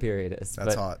 That's what a period is.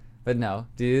 That's hot. But no,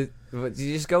 do you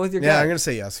just go with your gut? Yeah, I'm gonna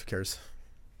say yes. Who cares?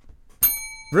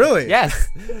 Really? Yes.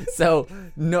 So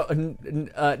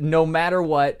no matter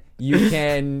what, you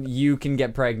can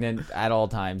get pregnant at all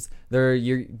times.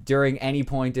 During any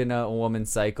point in a woman's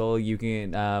cycle, you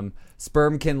can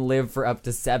sperm can live for up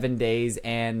to 7 days,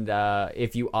 and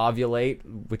if you ovulate,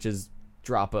 which is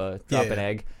drop an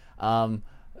egg,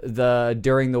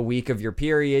 during the week of your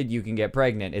period, you can get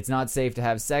pregnant. It's not safe to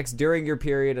have sex during your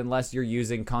period unless you're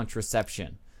using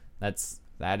contraception.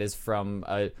 That is from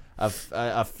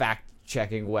a fact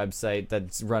checking website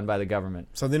that's run by the government.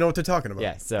 So they know what they're talking about.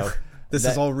 Yeah, so this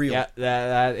is all real. Yeah,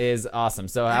 that is awesome.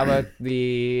 So how about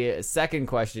the second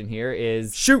question here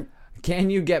is shoot. Can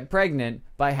you get pregnant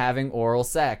by having oral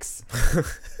sex?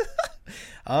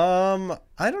 I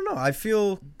don't know. I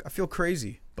feel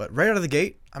crazy. But right out of the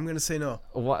gate, I'm going to say no.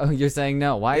 You're saying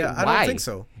no. Why? Yeah, I don't think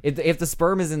so. If the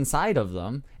sperm is inside of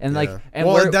them, and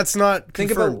that's not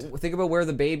confirmed. Think about where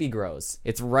the baby grows.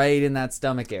 It's right in that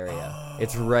stomach area.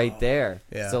 It's right there.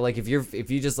 Yeah. So like if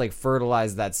you just like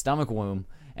fertilize that stomach womb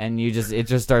and it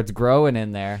just starts growing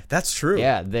in there. That's true.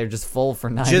 Yeah, they're just full for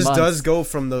 9 months. Jizz does go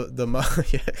from the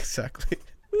yeah, exactly.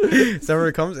 Is that where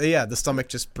it comes? Yeah, the stomach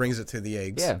just brings it to the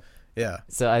eggs. Yeah. Yeah.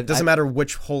 So it doesn't matter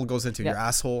which hole it goes into, your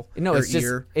asshole, no, your it's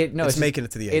ear. It's making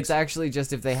it to the eggs. It's actually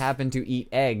just if they happen to eat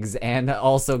eggs and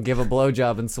also give a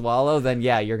blowjob and swallow, then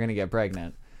yeah, you're gonna get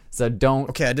pregnant. So don't.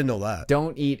 Okay, I didn't know that.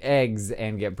 Don't eat eggs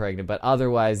and get pregnant, but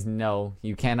otherwise, no,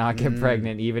 you cannot get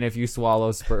pregnant. Even if you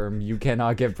swallow sperm, you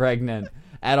cannot get pregnant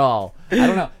at all. I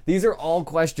don't know. These are all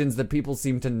questions that people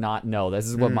seem to not know. This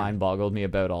is what mind boggled me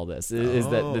about all this. Is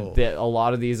that a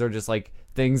lot of these are just like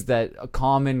things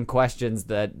common questions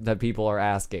that people are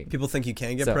asking. People think you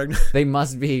can get pregnant. They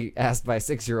must be asked by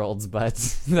 6-year-olds, but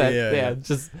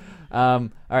just all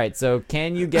right. So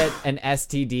can you get an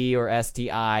STD or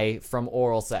STI from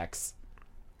oral sex?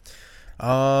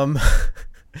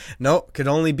 No, could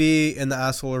only be in the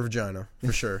asshole or vagina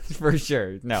for sure. For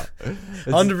sure, no,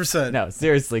 100%. No,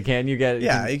 seriously, can you get?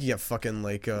 Yeah, you can get fucking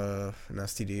like an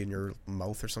STD in your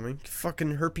mouth or something.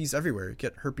 Fucking herpes everywhere. You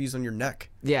get herpes on your neck.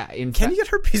 Yeah, can you get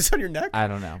herpes on your neck? I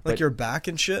don't know, like your back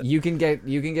and shit. You can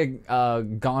get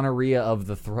gonorrhea of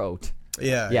the throat.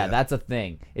 Yeah, that's a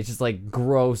thing. It's just like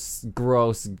gross.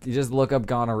 You just look up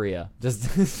gonorrhea. Just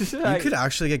you could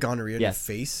actually get gonorrhea in your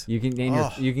face. You can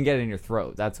you can get it in your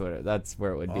throat. That's where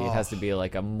it would be. It has to be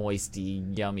like a moisty,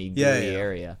 yummy, gooey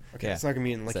area. Okay, it's not gonna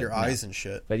be in like your eyes and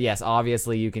shit. But yes,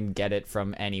 obviously you can get it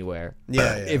from anywhere.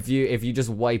 Yeah. If you just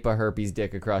wipe a herpes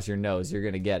dick across your nose, you're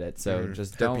gonna get it. So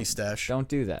just don't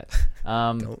do that.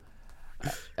 Don't.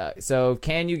 So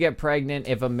can you get pregnant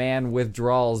if a man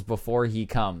withdraws before he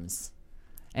comes?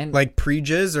 And like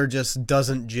pre-jizz or just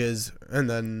doesn't jizz and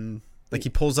then like he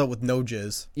pulls out with no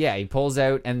jizz? Yeah, he pulls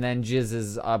out and then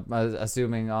jizzes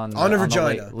assuming on a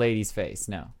vagina. Lady's face.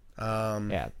 No.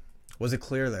 Yeah. Was it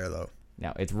clear there though?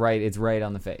 No, it's right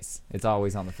on the face. It's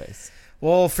always on the face.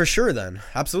 Well, for sure then.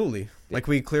 Absolutely. Like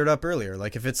we cleared up earlier.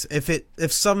 Like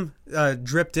if some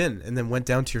dripped in and then went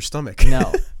down to your stomach.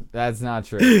 No. That's not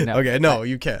true. No. Okay, no,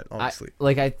 you can't, obviously.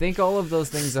 I think all of those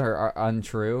things are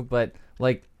untrue, but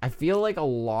like I feel like a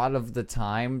lot of the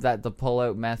time that the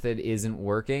pull-out method isn't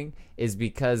working is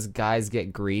because guys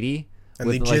get greedy. And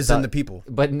they like jizz into people.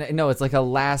 But no, it's like a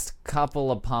last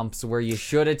couple of pumps where you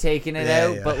should have taken it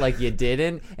out, but like you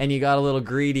didn't, and you got a little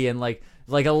greedy and like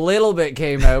a little bit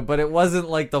came out, but it wasn't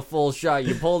like the full shot.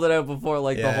 You pulled it out before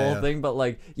like the whole thing, but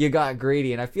like you got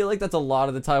greedy. And I feel like that's a lot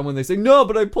of the time when they say, no,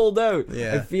 but I pulled out.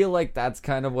 I feel like that's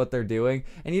kind of what they're doing,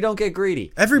 and you don't get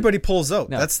greedy. Everybody pulls out.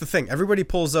 No. That's the thing. Everybody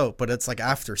pulls out, but it's like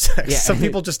after sex. Some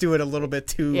people just do it a little bit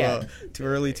too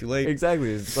early, too late.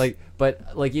 Exactly. It's like,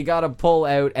 but like you gotta pull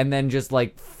out and then just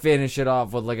like finish it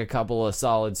off with like a couple of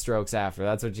solid strokes after.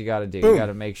 That's what you gotta do. Boom. You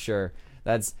gotta make sure.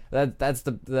 That's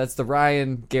the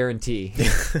Ryan guarantee.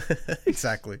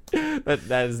 Exactly. But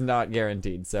that is not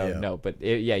guaranteed. So no, but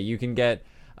you can get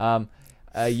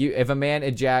if a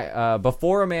man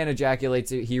before a man ejaculates,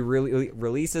 he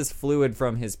releases fluid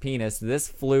from his penis. This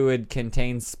fluid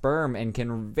contains sperm and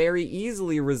can very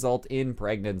easily result in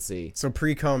pregnancy. So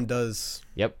pre-cum does.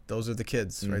 Yep. Those are the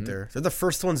kids right there. They're the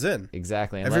first ones in.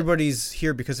 Exactly. Everybody's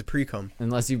here because of pre-cum.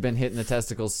 Unless you've been hit in the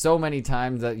testicles so many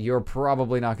times that you're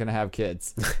probably not going to have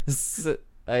kids.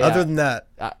 Other than that,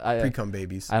 pre-cum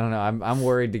babies. I don't know. I'm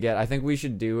worried to get. I think we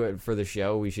should do it for the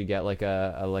show. We should get like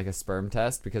a sperm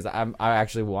test because I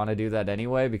actually want to do that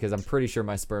anyway because I'm pretty sure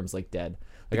my sperm's like dead.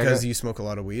 Like because you smoke a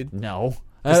lot of weed? No.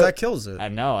 Because that kills it. I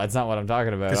know. That's not what I'm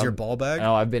talking about. Because your ball bag?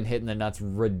 No, I've been hitting the nuts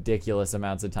ridiculous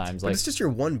amounts of times. But like it's just your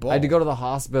one ball. I had to go to the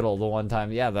hospital the one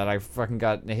time, that I fucking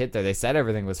got hit there. They said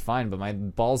everything was fine, but my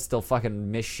ball's still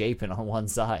fucking misshapen on one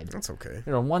side. That's okay.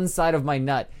 On one side of my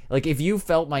nut. Like, if you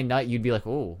felt my nut, you'd be like,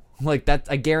 ooh. Like, that,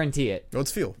 I guarantee it.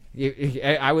 Let's feel.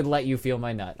 I would let you feel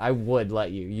my nut. I would let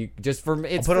you. You just for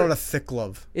I'll put on a thick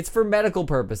glove. It's for medical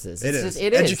purposes. It is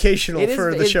educational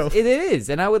for the show. It is,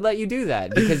 and I would let you do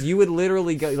that because you would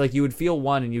literally go like you would feel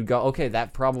one and you'd go, okay,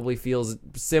 that probably feels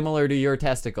similar to your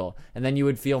testicle, and then you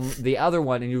would feel the other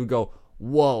one and you would go,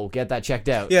 whoa, get that checked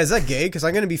out. Yeah, is that gay? Because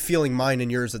I'm gonna be feeling mine and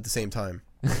yours at the same time.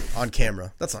 On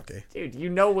camera. That's not gay. Dude, you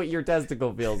know what your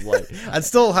testicle feels like. I'd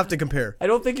still have to compare. I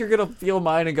don't think you're gonna feel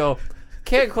mine and go,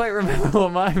 can't quite remember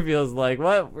what mine feels like.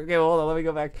 What? Okay, hold on, let me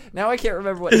go back. Now I can't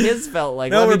remember what his felt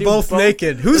like. Now we're both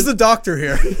naked. Who's the doctor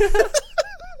here?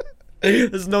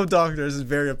 There's no doctor. This is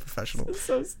very unprofessional. This is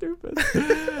so stupid.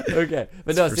 Okay,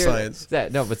 but no, seriously.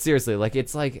 No, but seriously, like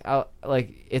it's like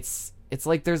it's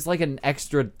like there's like an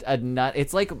extra nut.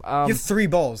 It's like you have 3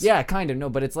 balls. Yeah, kind of. No,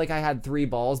 but it's like I had 3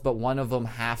 balls, but one of them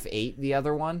half ate the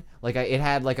other one. Like it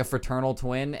had like a fraternal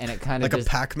twin, and it kind of like a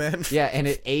Pac-Man. Yeah, and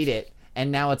it ate it,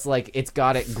 and now it's like it's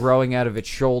got it growing out of its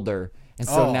shoulder, and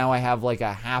so now I have like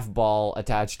a half ball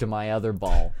attached to my other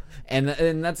ball. And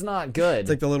that's not good. It's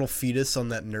like the little fetus on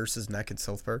that nurse's neck in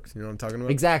South Park. You know what I'm talking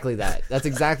about? Exactly that. That's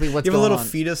exactly what's going on. You have a little on.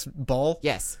 fetus ball?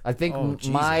 Yes. I think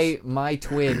my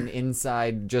twin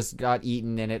inside just got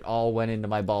eaten and it all went into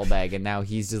my ball bag, and now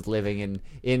he's just living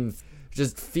in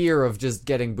just fear of just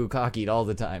getting bukkakied all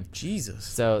the time. Jesus.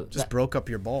 So just broke up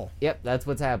your ball. Yep, that's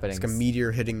what's happening. It's like a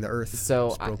meteor hitting the earth. So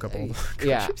just broke up all the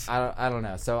yeah, I don't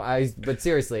know. So but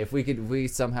seriously, if we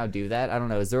somehow do that, I don't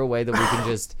know. Is there a way that we can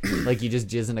just like you just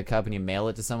jizz in a cup and you mail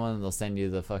it to someone and they'll send you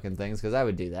the fucking things? Because I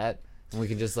would do that. And we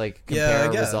could just like compare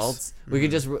our results. We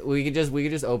could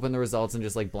just open the results and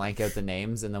just like blank out the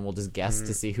names, and then we'll just guess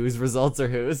to see whose results are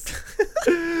whose.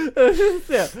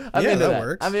 Yeah, I'm into that.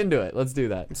 Works. I'm into it. Let's do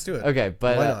that. Let's do it. Okay,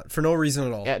 but why not? For no reason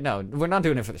at all. Yeah, no, we're not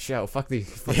doing it for the show. Fuck the.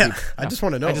 I just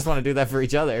want to know. I just want to do that for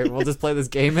each other. We'll just play this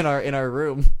game in our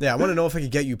room. Yeah, I want to know if I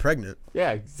could get you pregnant.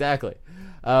 Yeah, exactly.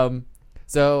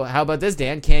 So how about this,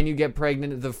 Dan? Can you get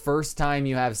pregnant the first time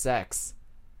you have sex?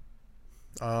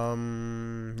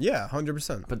 Yeah,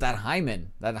 100%. But that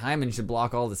hymen should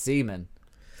block all the semen.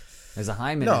 There's a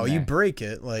hymen. No, in there. you break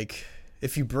it. Like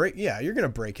if you break, you're gonna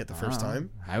break it the first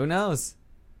time. Who knows?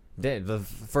 The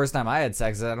first time I had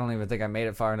sex, I don't even think I made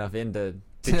it far enough in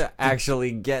to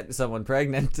actually get someone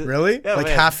pregnant. Really? Yeah, like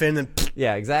half in and.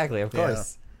 Yeah, exactly. Of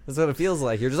course. That's what it feels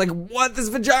like. You're just like, what? This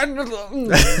vagina?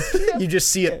 You just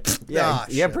see it.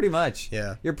 Yeah, pretty much.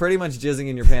 Yeah. You're pretty much jizzing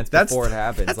in your pants before it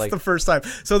happens. That's like the first time.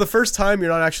 So the first time, you're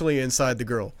not actually inside the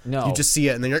girl. No. You just see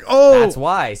it, and then you're like, oh! That's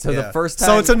why. So the first time...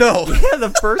 So it's a no. Yeah,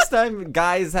 the first time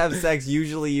guys have sex,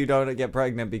 usually you don't get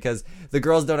pregnant because the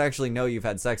girls don't actually know you've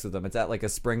had sex with them. It's at like a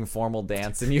spring formal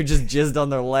dance, and you just jizzed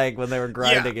on their leg when they were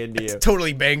grinding into you.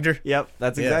 Totally banged her. Yep,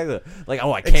 that's exactly it. Like,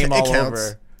 I came all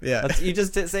over. Yeah, you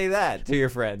just say that to your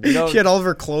friend. You she had all of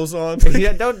her clothes on.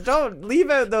 Yeah, don't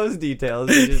leave out those details.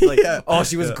 You're just like,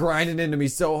 she was grinding into me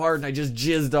so hard, and I just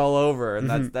jizzed all over, and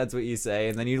that's what you say,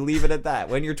 and then you leave it at that.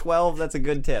 When you're 12, that's a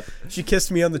good tip. She kissed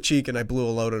me on the cheek, and I blew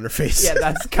a load on her face. Yeah,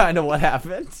 that's kind of what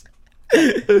happened.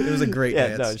 It was a great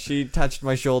dance. No, she touched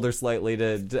my shoulder slightly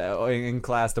in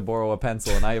class to borrow a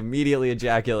pencil, and I immediately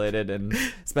ejaculated and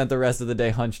spent the rest of the day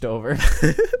hunched over.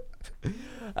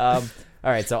 All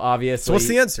right, so obviously... So what's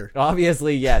the answer?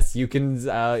 Obviously, yes. You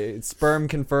can... sperm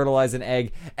can fertilize an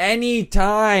egg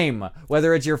anytime,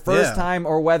 whether it's your first time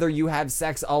or whether you have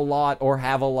sex a lot or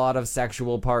have a lot of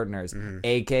sexual partners,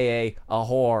 a.k.a. a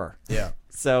whore. Yeah.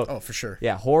 So... Oh, for sure.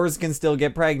 Yeah, whores can still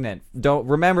get pregnant. Don't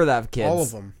remember that, kids. All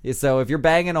of them. So if you're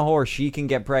banging a whore, she can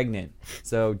get pregnant.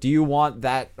 So do you want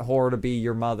that whore to be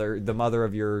your mother, the mother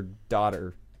of your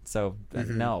daughter? So,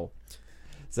 no.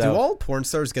 So, do all porn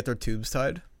stars get their tubes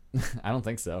tied? I don't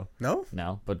think so. No?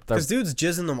 No, but because dudes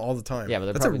jizz in them all the time. Yeah,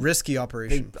 but that's a risky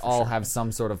operation. They all have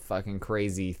some sort of fucking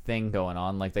crazy thing going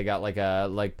on. Like they got like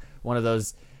one of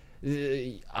those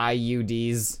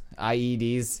IEDs,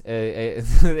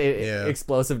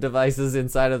 explosive devices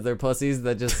inside of their pussies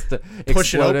that just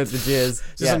explode at the jizz.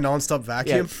 Just a nonstop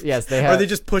vacuum. Yes, they have. Or they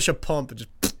just push a pump and just.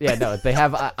 Yeah, no, they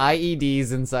have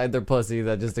IEDs inside their pussy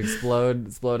that just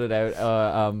explode it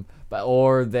out.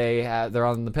 Or they're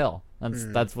on the pill.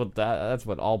 That's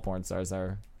what all porn stars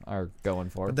are going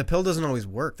for. But the pill doesn't always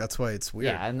work. That's why it's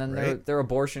weird. Yeah, and then right? they're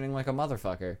abortioning like a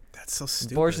motherfucker. That's so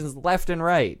stupid. Abortions left and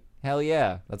right. Hell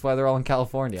yeah. That's why they're all in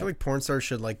California. I feel like porn stars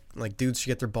should like dudes should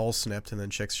get their balls snipped and then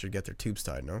chicks should get their tubes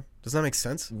tied, no? Doesn't that make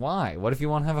sense? Why? What if you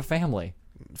want to have a family?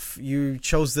 You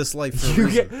chose this life for a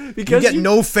reason. You get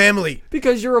no family.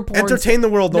 Because you're a porn star. Entertain the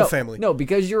world, no family. No,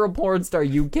 because you're a porn star,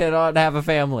 you cannot have a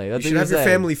family. That's you should have your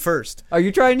family first. Are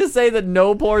you trying to say that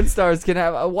no porn stars can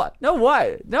have a what? No,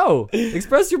 what? No.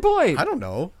 Express your point. I don't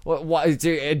know. What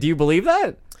do you believe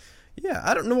that? Yeah,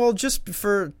 I don't know. Well, just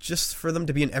for them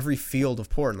to be in every field of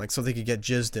porn, like so they could get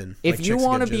jizzed in. If like you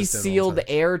want to be sealed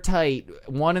airtight,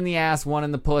 one in the ass, one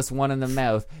in the puss, one in the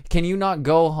mouth, can you not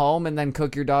go home and then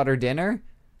cook your daughter dinner?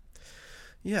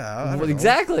 Yeah, I don't know.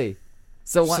 Exactly.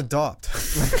 So just adopt.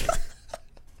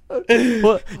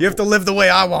 You have to live the way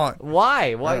I want.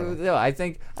 Why? No, I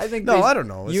think. No, I don't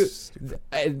know.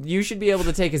 You should be able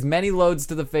to take as many loads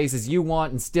to the face as you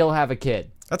want and still have a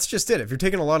kid. That's just it. If you're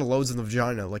taking a lot of loads in the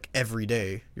vagina like every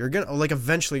day, you're gonna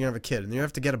eventually have a kid, and you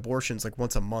have to get abortions like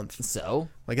once a month. So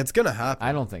it's gonna happen.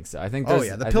 I don't think so. I think.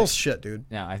 The pill's shit, dude.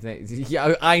 Yeah, I think.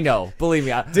 Yeah, I know. Believe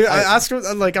me, dude. I asked her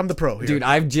like I'm the pro here. Dude,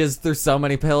 I've jizzed through so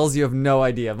many pills. You have no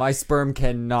idea. My sperm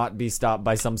cannot be stopped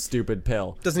by some stupid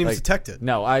pill. Doesn't even detect it.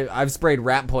 No, I've sprayed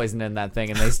rat poison in that thing,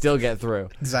 and they still get through.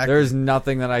 Exactly. There's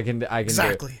nothing that I can do.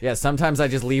 Exactly. Yeah. Sometimes I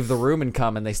just leave the room and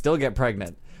come, and they still get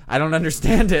pregnant. I don't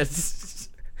understand it.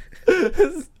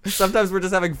 Sometimes we're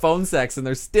just having phone sex and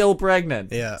they're still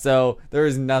pregnant. Yeah. So there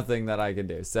is nothing that I can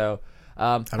do. So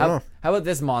I don't know. How about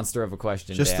this monster of a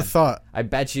question? Just Dan? a thought. I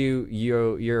bet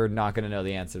you're not going to know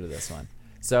the answer to this one.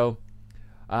 So,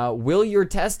 will your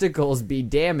testicles be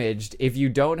damaged if you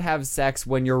don't have sex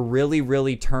when you're really,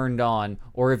 really turned on,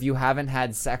 or if you haven't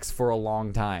had sex for a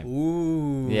long time?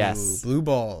 Ooh. Yes. Blue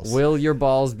balls. Will your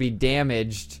balls be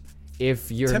damaged?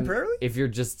 If you're temporarily? If you're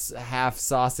just half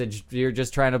sausage, you're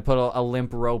just trying to put a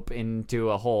limp rope into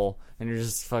a hole, and you're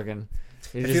just fucking.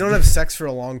 If you don't have sex for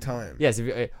a long time. Yes. If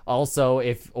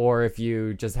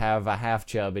you just have a half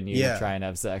chub and you try and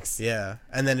have sex. Yeah,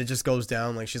 and then it just goes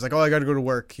down. Like she's like, "Oh, I got to go to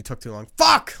work. You took too long.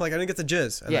 Fuck! Like I didn't get the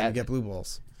jizz." And then you get blue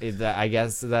balls. I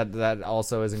guess that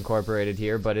also is incorporated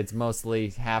here, but it's mostly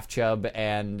half chub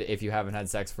and if you haven't had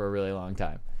sex for a really long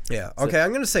time. Yeah. Okay,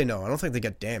 I'm gonna say no. I don't think they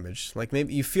get damaged. Like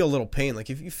maybe you feel a little pain. Like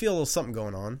if you feel a little something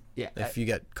going on. Yeah. If you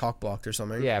get cock blocked or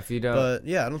something. Yeah. If you don't. But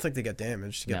yeah, I don't think they get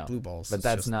damaged. You get blue balls. But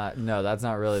that's not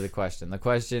really the question. The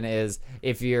question is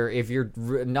if you're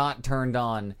not turned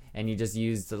on and you just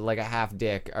used like a half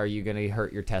dick, are you gonna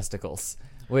hurt your testicles?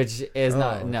 Which is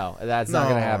not that's not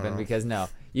gonna happen because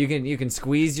you can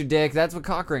squeeze your dick. That's what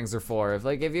cock rings are for.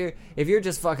 If you're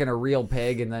just fucking a real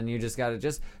pig and then you just gotta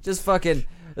just fucking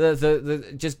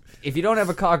just if you don't have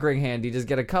a cock ring handy, just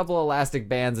get a couple elastic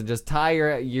bands and just tie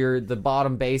the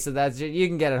bottom base of that. You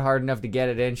can get it hard enough to get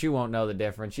it in. She won't know the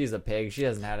difference. She's a pig. She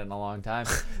hasn't had it in a long time.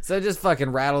 So just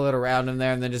fucking rattle it around in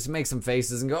there and then just make some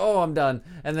faces and go, oh, I'm done,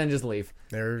 and then just leave.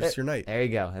 There's your night. There you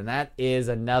go. And that is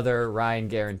another Ryan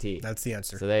guarantee. That's the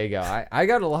answer. So there you go. I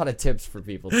got a lot of tips for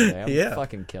people today. I'm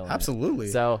fucking killing absolutely.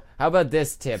 it. So how about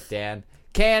this tip, Dan?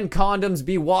 Can condoms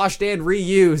be washed and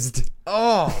reused?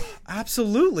 Oh,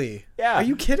 absolutely. Yeah. Are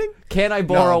you kidding? Can I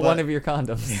borrow one of your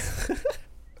condoms?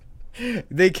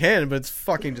 They can, but it's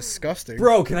fucking disgusting.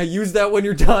 Bro, can I use that when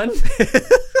you're done?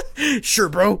 Sure,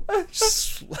 bro.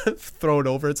 Just throw it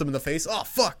over at them in the face. Oh,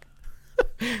 fuck.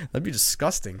 That'd be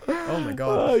disgusting. Oh my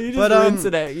god. Oh, you just rinse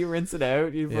it out. You rinse it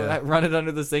out. You run it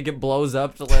under the sink. It blows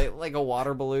up to like a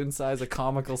water balloon size, a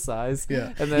comical size.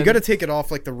 Yeah. And then you got to take it off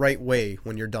like the right way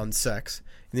when you're done sex.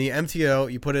 And then you empty it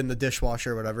out. You put it in the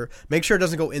dishwasher or whatever. Make sure it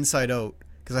doesn't go inside out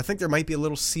because I think there might be a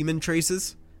little semen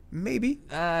traces Maybe.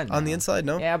 No. On the inside,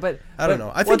 no? Yeah, but I don't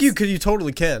know. I think you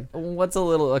totally can. What's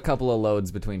a couple of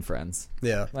loads between friends?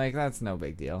 Yeah. Like, that's no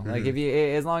big deal. Like, if you,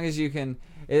 as long as you can,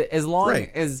 as long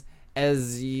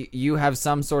as you have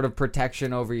some sort of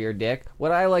protection over your dick,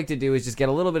 what I like to do is just get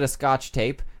a little bit of Scotch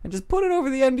tape and just put it over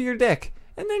the end of your dick,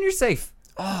 and then you're safe.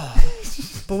 Oh.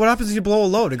 But what happens if you blow a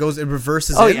load? It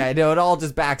reverses in? Oh, yeah, I know. It all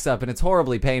just backs up, and it's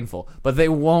horribly painful. But they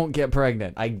won't get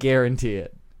pregnant. I guarantee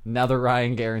it. Another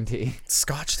Ryan guarantee.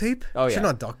 Scotch tape? Oh, yeah. Sure,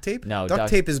 not duct tape? No. Duct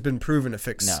tape has been proven to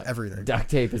fix everything. Duct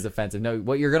tape is offensive. No,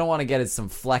 what you're going to want to get is some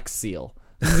Flex Seal.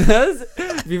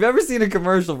 If you've ever seen a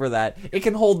commercial for that, it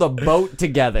can hold the boat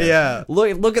together. Yeah.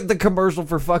 Look at the commercial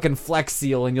for fucking Flex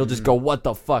Seal, and you'll just go, what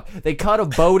the fuck? They cut a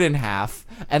boat in half,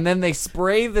 and then they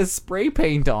spray this spray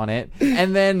paint on it,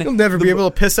 and then... You'll never be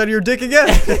able to piss out of your dick again.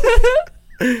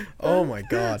 Oh my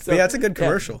god. But yeah, it's a good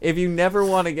commercial. If you never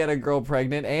want to get a girl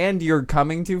pregnant and you're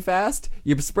coming too fast,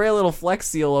 you spray a little Flex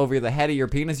Seal over the head of your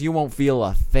penis, you won't feel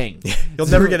a thing. You'll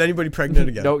never get anybody pregnant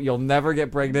again. No, you'll never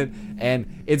get pregnant,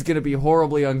 and it's going to be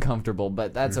horribly uncomfortable,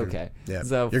 but that's okay. Yeah.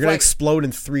 So you're going to explode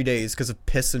in 3 days because of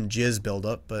piss and jizz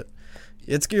buildup, but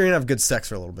you're going to have good sex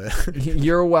for a little bit.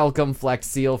 You're welcome, Flex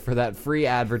Seal, for that free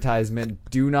advertisement.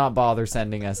 Do not bother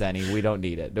sending us any. We don't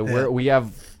need it. We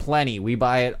have plenty. We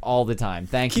buy it all the time.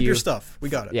 Thank you. Keep your stuff. We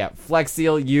got it. Yeah, Flex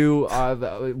Seal,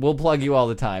 we'll plug you all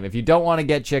the time. If you don't want to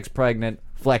get chicks pregnant,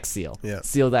 Flex Seal. Yeah.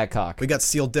 Seal that cock. We got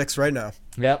sealed dicks right now.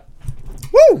 Yep.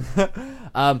 Woo!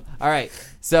 All right.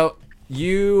 So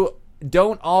you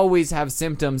don't always have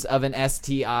symptoms of an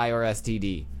STI or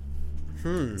STD.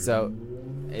 So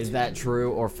is that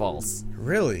true or false?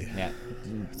 Really? Yeah.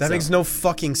 That makes no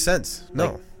fucking sense.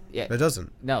 No. Yeah. It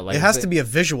doesn't. No, like it has to be a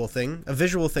visual thing. A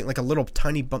visual thing, like a little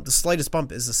tiny bump. The slightest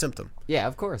bump is a symptom. Yeah,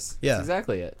 of course. Yeah. That's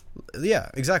exactly it. Yeah,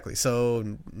 exactly.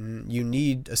 So you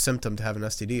need a symptom to have an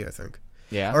STD, I think.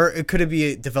 Yeah. Or could it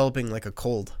be developing like a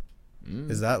cold?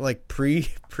 Is that like pre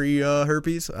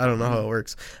herpes? I don't know how it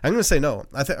works. I'm gonna say no.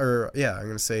 I'm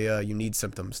gonna say you need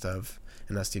symptoms to have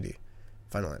an STD.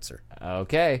 Final answer.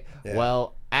 Okay. Yeah.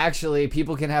 Well, actually,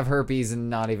 people can have herpes and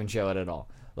not even show it at all.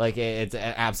 Like, it's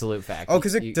an absolute fact. Oh,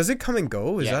 because does it come and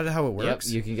go? Is that how it works?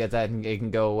 Yep, you can get that and it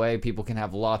can go away. People can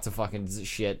have lots of fucking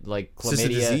shit. Like, chlamydia. It's just a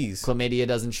disease. Chlamydia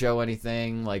doesn't show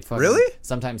anything. Like, fucking, really?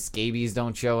 Sometimes scabies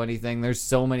don't show anything. There's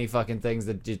so many fucking things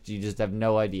that you just have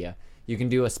no idea. You can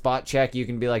do a spot check. You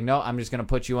can be like, no, I'm just going to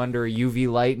put you under a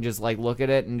UV light and just like look at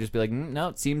it and just be like, no,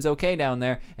 it seems okay down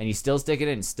there. And you still stick it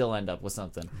in and still end up with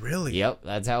something. Really? Yep,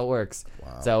 that's how it works.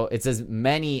 Wow. So it says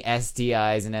many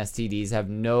STIs and STDs have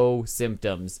no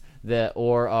symptoms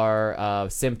or are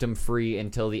symptom-free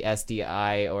until the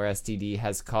STI or STD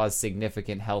has caused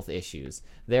significant health issues.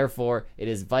 Therefore, it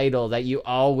is vital that you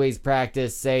always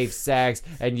practice safe sex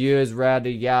and use yada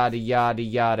yada yada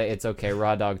yada. It's okay.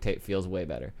 Raw dog tape feels way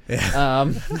better.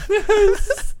 Yeah.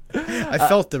 I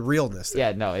felt the realness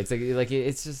there. Yeah, no, it's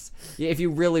just if you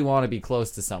really want to be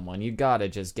close to someone, you gotta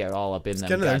just get all up in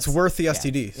them guts. It's worth the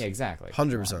STDs. Yeah, exactly.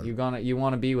 100%. You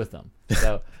want to be with them.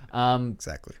 So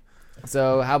exactly.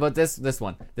 So how about this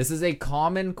one? This is a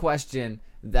common question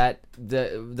that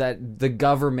the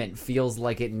government feels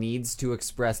like it needs to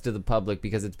express to the public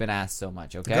because it's been asked so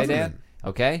much. Okay, Dan?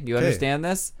 Okay, do you understand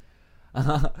this?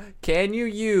 Can you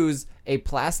use a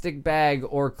plastic bag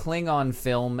or Klingon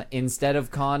film instead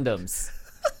of condoms?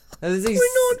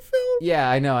 Klingon film? Yeah,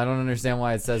 I know. I don't understand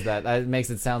why it says that. It makes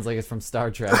it sound like it's from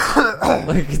Star Trek.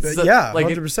 Yeah,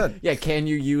 100%. Yeah, can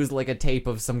you use like a tape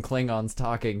of some Klingons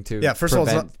talking to first of all,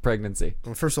 it's not pregnancy?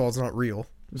 Well, first of all, it's not real,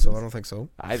 so I don't think so.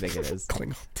 I think it is.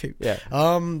 Klingon tape. Yeah.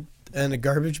 And a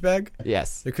garbage bag?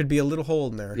 Yes. There could be a little hole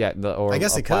in there. Yeah, or I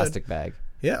guess a plastic bag.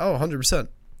 Yeah, 100%.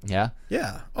 Yeah?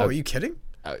 Yeah. Oh, are you kidding?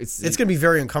 It's going to be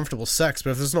very uncomfortable sex,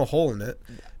 but if there's no hole in it,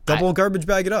 garbage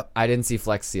bag it up. I didn't see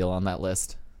Flex Seal on that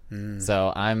list.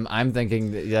 So I'm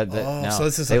thinking that no, so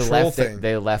this is a troll thing.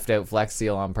 They left out Flex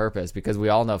Seal on purpose because we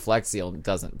all know Flex Seal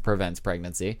prevents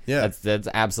pregnancy. Yeah, that's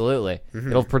absolutely.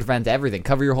 It'll prevent everything.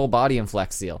 Cover your whole body in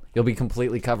Flex Seal. You'll be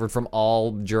completely covered from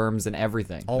all germs and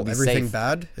everything. Everything safe.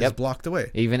 bad is blocked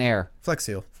away. Even air. Flex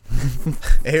Seal.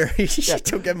 Air. You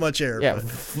don't get much air. Yeah,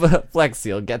 Flex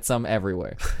Seal. Get some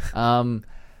everywhere.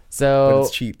 But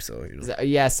it's cheap, so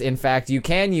yes, in fact, you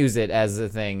can use it as a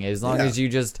thing as long as you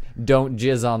just don't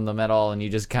jizz on them at all, and you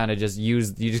just kind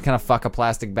of fuck a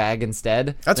plastic bag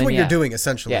instead. That's what you're doing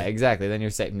essentially. Yeah, exactly. Then you're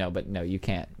safe. No, you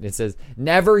can't. It says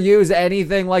never use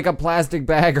anything like a plastic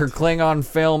bag or Klingon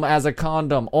film as a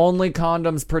condom. Only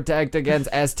condoms protect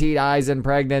against STIs and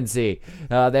pregnancy.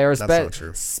 They are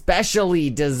specially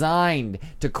designed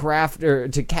to craft or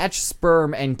to catch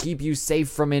sperm and keep you safe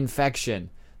from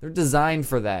infection. They're designed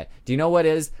for that. Do you know what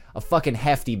is? A fucking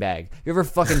hefty bag. You ever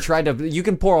fucking tried to... You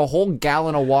can pour a whole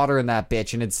gallon of water in that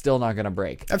bitch and it's still not going to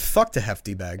break. I've fucked a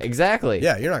hefty bag. Exactly.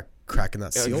 Yeah, you're not cracking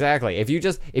that seal. Exactly. If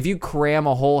you cram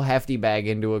a whole hefty bag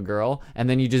into a girl and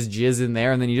then you just jizz in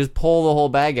there and then you just pull the whole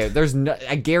bag out,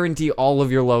 I guarantee all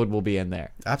of your load will be in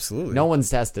there. Absolutely. No one's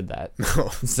tested that. No.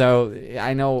 So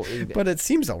I know, but it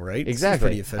seems all right.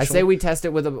 Exactly. It's pretty I official. say we test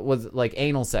it with like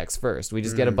anal sex first. We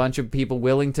just get a bunch of people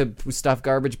willing to stuff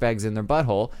garbage bags in their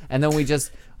butthole, and then we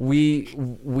just we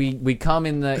come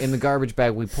in the garbage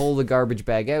bag. We pull the garbage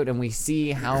bag out, and we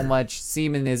see how much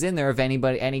semen is in there. If any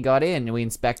got in, and we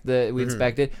inspect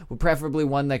it. Preferably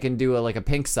one that can do a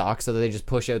pink sock, so that they just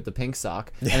push out the pink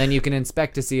sock, and then you can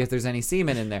inspect to see if there's any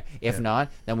semen in there. If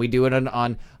not, then we do it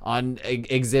on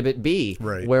Exhibit B,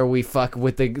 right, where we fuck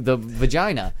with the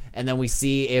vagina, and then we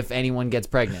see if anyone gets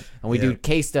pregnant, and we do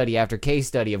case study after case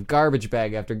study of garbage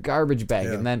bag after garbage bag,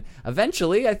 and then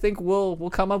eventually I think we'll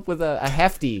come up with a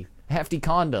hefty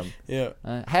condom. Yeah.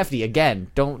 Hefty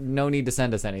again. No need to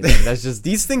send us anything. That's just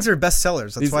these things are best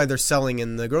sellers. That's why they're selling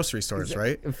in the grocery stores,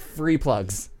 right? Free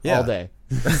plugs all day.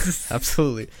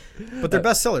 Absolutely. But they're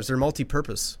best sellers. They're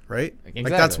multi-purpose, right? Exactly.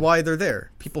 Like that's why they're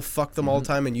there. People fuck them all the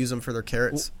time and use them for their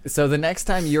carrots. So the next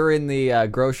time you're in the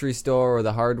grocery store or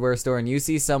the hardware store and you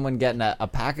see someone getting a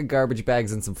pack of garbage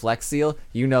bags and some Flex Seal,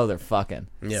 you know they're fucking.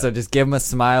 Yeah. So just give them a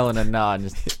smile and a nod. And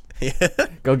just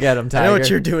go get them, Tiger. I know what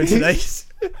you're doing tonight.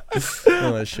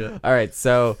 Oh, that shit. All right,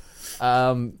 so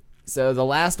the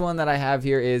last one that I have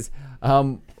here is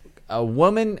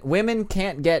women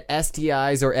can't get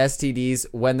STIs or STDs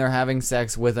when they're having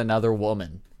sex with another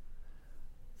woman.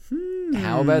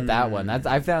 How about that one?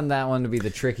 I found that one to be the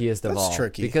trickiest of all. That's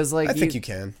tricky. Because I think you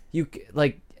can.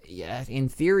 Yeah, in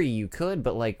theory you could,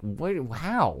 but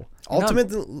how?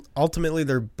 Ultimately,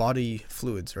 they're body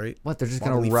fluids, right? What, they're just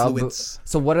Bodily gonna rub? fluids.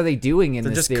 So what are they doing in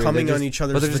They're this just theory? coming on each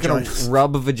other's But they're just vaginas. gonna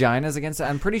rub vaginas against it.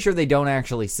 I'm pretty sure they don't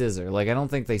actually scissor. I don't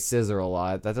think they scissor a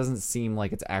lot. That doesn't seem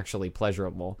like it's actually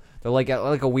pleasurable. They're like at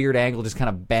a weird angle, just kind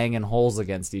of banging holes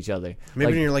against each other.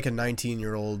 Maybe when you're a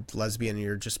 19-year-old lesbian and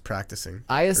you're just practicing.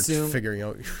 I or assume figuring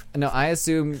out. No, I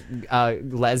assume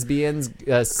lesbians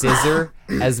scissor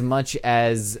as much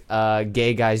as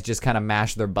gay guys just kind of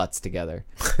mash their butts together,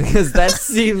 because that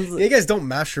seems. You guys don't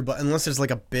mash your butt unless there's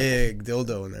a big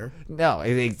dildo in there. No,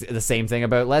 it's the same thing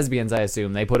about lesbians. I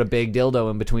assume they put a big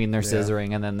dildo in between their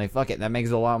scissoring and then they fuck it. That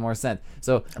makes a lot more sense.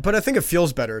 So, but I think it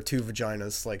feels better, two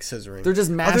vaginas scissoring. They're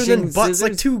just mashing. Other than butts,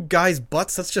 scissors? two guys'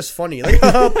 butts. That's just funny. No,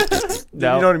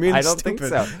 you know what I mean? I don't think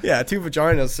so. Yeah, two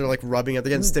vaginas. They're rubbing it. They're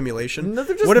getting stimulation. No,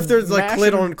 they're just what if there's mashing.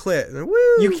 clit on clit?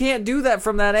 Woo! You can't do that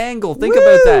from that angle. Think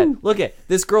about that. Look at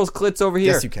this girl's clit's over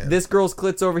here. Yes, you can. This girl's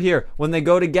clit's over here. When they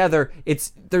go together,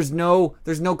 there's no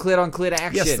clit on clit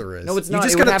action. Yes, there is. No, it's You not.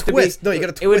 just it would gotta have twist. to be. No, you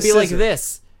gotta twist It would be like scissor.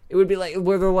 this. It would be like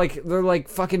where they're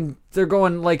fucking. They're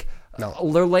going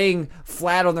No. They're laying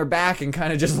flat on their back and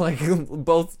kind of just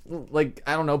both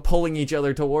I don't know, pulling each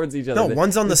other towards each other. No,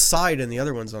 one's on the side and the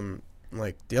other one's on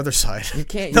the other side. You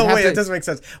can't. No, wait, it doesn't make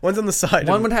sense. One's on the side.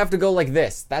 One would have to go like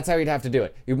this. That's how you'd have to do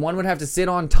it. One would have to sit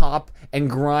on top and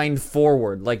grind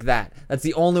forward like that. That's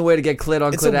the only way to get clit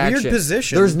on It's clit a weird action.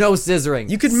 position. There's no scissoring.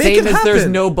 You could make Same it as there's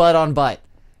happen. no butt on butt.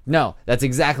 No, that's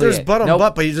exactly There's it. butt on Nope.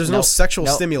 butt, but there's no Nope. sexual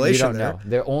Nope. stimulation You don't there. know.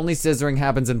 Their only scissoring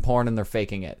happens in porn, and they're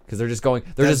faking it because they're just going.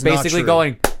 They're That's just not basically true.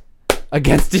 going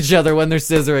against each other when they're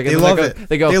scissoring. They And love then it.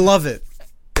 They go. They love it.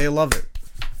 They love it.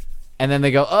 And then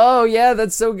they go, oh yeah,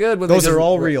 that's so good. When Those they are just,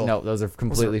 all real. No, those are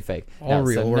completely fake. all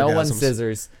real So no one orgasms.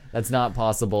 scissors. That's not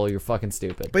possible. You're fucking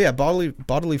stupid. But yeah,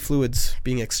 bodily fluids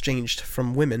being exchanged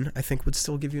from women, I think, would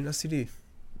still give you an STD.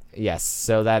 Yes,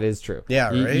 so that is true. Yeah,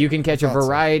 right? You can catch a Thought so.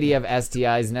 variety of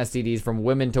STIs and STDs from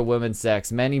women to women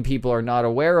sex. Many people are not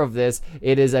aware of this.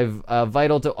 It is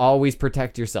vital to always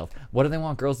protect yourself. What do they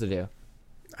want girls to do?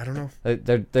 I don't know. They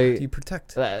Do you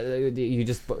protect?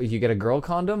 you get a girl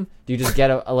condom? Do you just get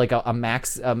a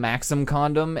Maxim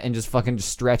condom and just fucking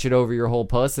stretch it over your whole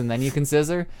puss and then you can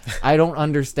scissor? I don't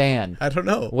understand. I don't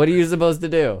know. What are you supposed to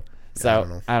do?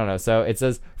 So I don't know. So it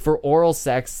says for oral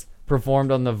sex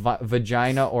performed on the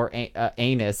vagina or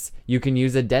anus, you can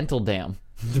use a dental dam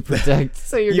to protect.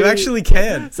 So You actually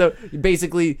can. So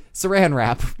basically, Saran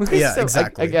wrap. Yeah, So,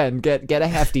 exactly. Again, get a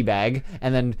hefty bag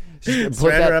and then put Saran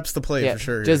that, wrap's the play for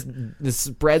sure. Just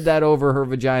spread that over her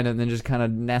vagina and then just kind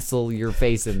of nestle your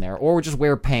face in there, or just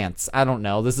wear pants. I don't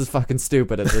know. This is fucking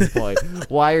stupid at this point.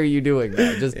 Why are you doing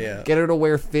that? Just get her to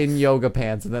wear thin yoga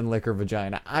pants and then lick her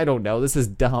vagina. I don't know. This is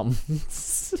dumb.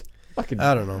 Fucking.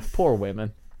 I don't know. Poor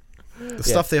women. The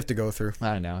stuff they have to go through.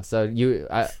 I don't know. So you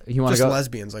want to Just go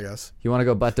lesbians, I guess. You want to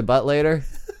go butt to butt later?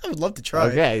 I would love to try.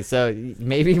 Okay, so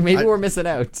maybe we're missing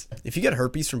out. If you get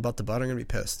herpes from butt to butt, I'm gonna be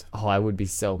pissed. Oh, I would be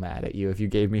so mad at you if you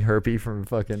gave me herpes from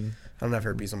fucking. I don't have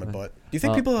herpes on my butt. Do you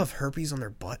think people have herpes on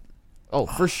their butt? Oh,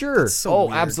 for sure. so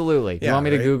weird. Absolutely. Do you Yeah, want me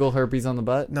to right? Google herpes on the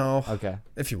butt? No. Okay.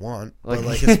 If you want. Like- But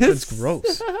like it's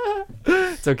gross.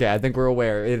 It's okay. I think we're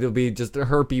aware. It'll be just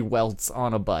herpes welts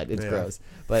on a butt. It's Yeah. gross.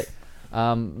 But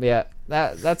yeah,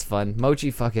 that's fun.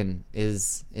 Mochi fucking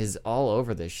is all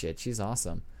over this shit. She's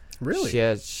awesome. Really?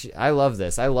 I love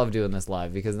this. I love doing this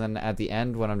live because then at the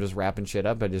end when I'm just wrapping shit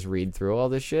up, I just read through all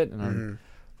this shit and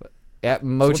yeah,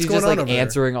 Mochi's going just on like over there?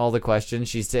 answering all the questions.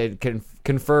 She said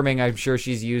confirming. I'm sure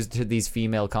she's used these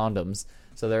female condoms.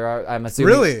 So there are. I'm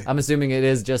assuming. Really? I'm assuming it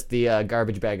is just the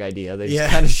garbage bag idea. They Yeah.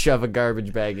 just kind of shove a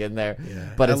garbage bag in there.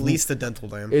 Yeah. But at it's least the dental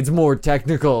dam. it's more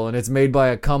technical and it's made by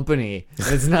a company.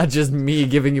 And it's not just me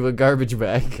giving you a garbage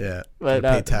bag. Yeah. But,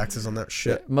 Gotta pay taxes on that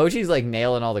shit. Mochi's like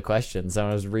nailing all the questions.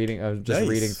 I was just Nice.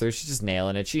 reading through. She's just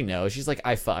nailing it. She knows. She's like,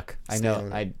 I fuck. I She's know.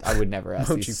 nailing I would never ask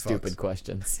Mochi these stupid fucks.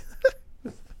 questions.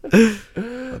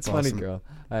 That's Funny awesome. girl.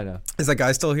 I know. Is that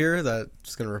guy still here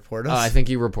that's gonna report us? I think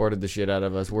he reported the shit out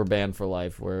of us. We're banned for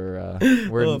life. We're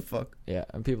Oh fuck. yeah,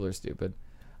 and people are stupid.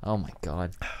 Oh my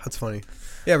god. That's funny.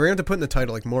 Yeah, we're gonna have to put in the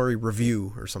title like Maury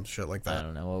review or some shit like I that.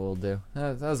 don't know what we'll do.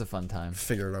 That was a fun time.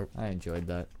 Figure it out. I enjoyed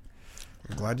that.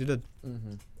 I'm glad you did.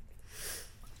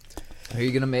 Are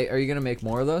you gonna make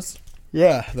more of those?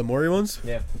 Yeah, the Maury ones?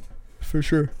 Yeah. For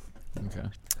sure. Okay.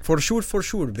 For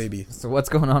sure, baby. So what's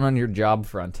going on your job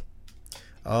front?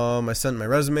 I sent my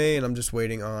resume and I'm just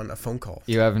waiting on a phone call.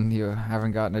 You haven't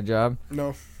gotten a job?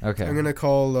 No. Okay. I'm gonna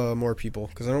call more people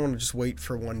because I don't want to just wait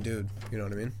for one dude. You know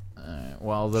what I mean?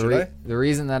 Well, Should I? the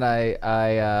reason that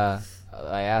I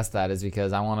asked that is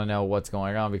because I want to know what's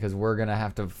going on because we're gonna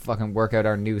have to fucking work out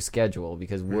our new schedule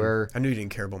because we're. I knew you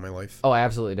didn't care about my life. Oh, I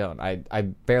absolutely don't. I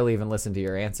barely even listened to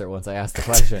your answer once I asked the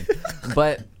question,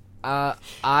 but.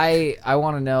 I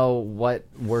want to know what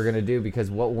we're gonna do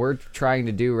because what we're trying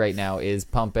to do right now is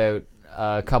pump out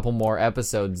a couple more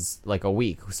episodes like a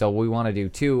week. So we want to do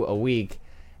 2 a week,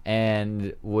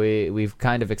 and we've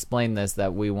kind of explained this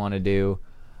that we want to do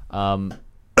a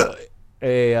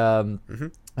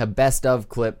best of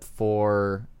clip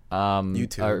for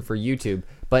YouTube. or for YouTube.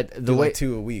 But the Do way like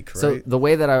 2 a week, right? so the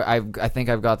way that I think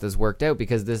I've got this worked out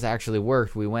because this actually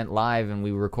worked. We went live and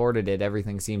we recorded it.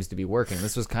 Everything seems to be working.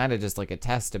 This was kind of just like a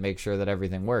test to make sure that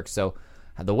everything works. So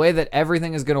the way that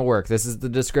everything is going to work, this is the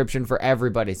description for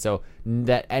everybody. So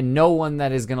that and no one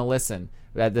that is going to listen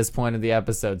at this point of the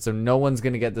episode. So no one's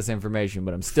going to get this information,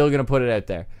 but I'm still going to put it out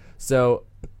there. So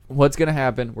what's going to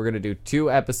happen? We're going to do 2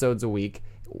 episodes a week.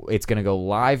 It's going to go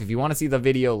live. If you want to see the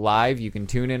video live, you can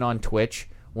tune in on Twitch.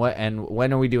 And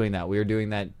when are we doing that? We are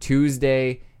doing that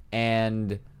Tuesday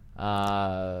and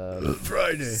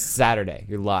Friday. Saturday.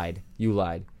 You lied.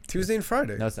 Tuesday and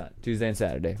Friday. No, it's not. Tuesday and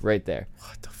Saturday. Right there.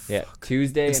 What the fuck? Yeah,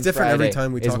 Tuesday It's and different Friday every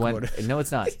time we is talk when, about it. No,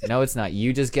 it's not. No, it's not.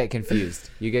 You just get confused.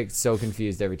 You get so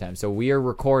confused every time. So we are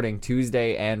recording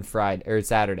Tuesday and Friday or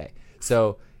Saturday.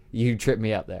 So you tripped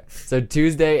me up there. So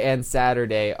Tuesday and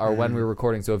Saturday are when we're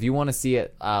recording. So if you want to see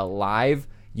it live,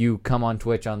 you come on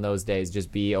Twitch on those days. Just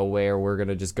be aware we're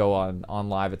gonna just go on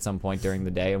live at some point during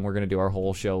the day, and we're gonna do our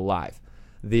whole show live.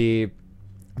 The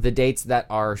dates that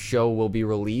our show will be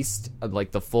released,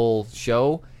 like the full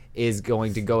show, is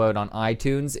going to go out on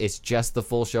iTunes. It's just the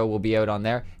full show will be out on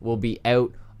there. It will be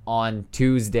out on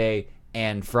Tuesday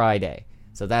and Friday.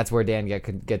 So that's where Dan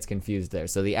gets confused there.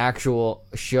 So the actual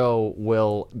show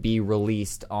will be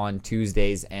released on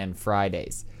Tuesdays and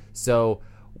Fridays. So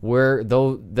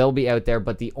they'll be out there,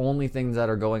 but the only things that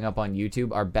are going up on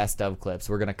YouTube are best of clips.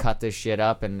 We're gonna cut this shit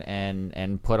up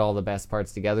and put all the best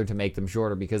parts together to make them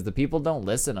shorter because the people don't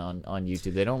listen on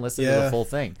YouTube. They don't listen to the full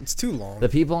thing. It's too long. The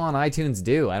people on iTunes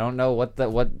do. I don't know what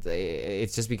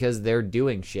it's just because they're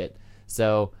doing shit.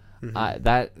 So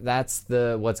that's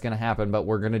what's gonna happen. But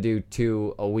we're gonna do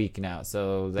 2 a week now.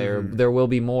 So there will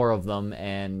be more of them,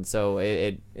 and so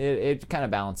it kind of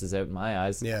balances out in my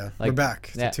eyes. Yeah, like, we're back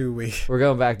to 2 a week. We're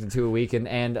going back to 2 a week, and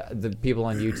the people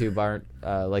on YouTube aren't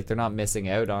like they're not missing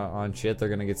out on shit. They're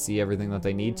gonna see everything that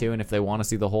they need to, and if they want to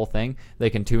see the whole thing,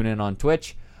 they can tune in on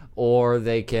Twitch, or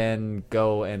they can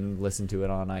go and listen to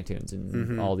it on iTunes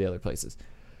and all the other places.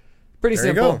 Pretty There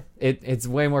you simple. go. It's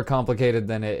way more complicated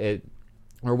than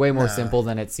or way more simple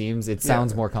than it seems. It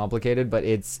sounds more complicated, but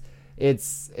it's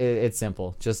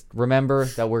simple. Just remember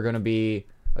that we're gonna be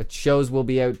shows will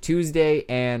be out Tuesday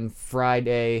and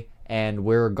Friday, and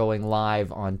we're going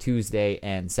live on Tuesday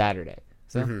and Saturday.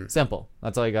 So simple.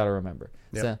 That's all you got to remember.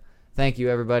 Yep. So thank you,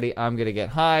 everybody. I'm going to get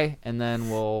high, and then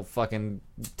we'll fucking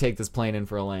take this plane in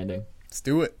for a landing. Let's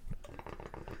do it.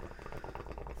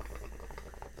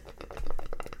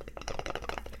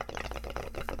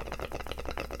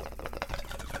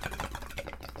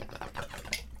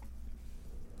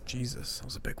 Jesus, that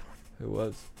was a big one. It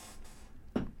was.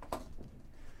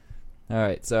 All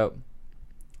right, so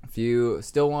if you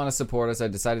still want to support us, I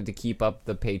decided to keep up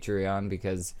the Patreon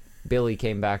because Billy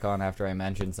came back on after I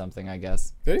mentioned something, I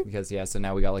guess. Did he? Because, yeah, so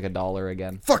now we got like $1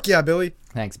 again. Fuck yeah, Billy.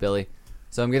 Thanks, Billy.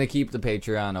 So I'm going to keep the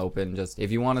Patreon open. Just if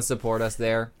you want to support us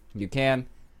there, you can.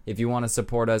 If you want to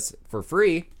support us for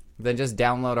free, then just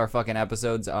download our fucking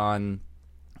episodes on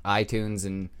iTunes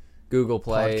and Google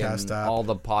Play Podcast and app. all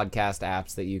the podcast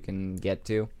apps that you can get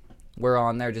to. We're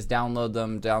on there. Just download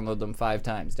them 5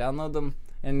 times. Download them,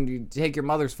 and you take your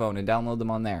mother's phone and download them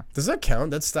on there. Does that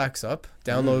count? That stacks up.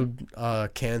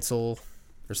 Download, cancel,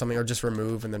 or something, or just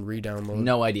remove and then re-download.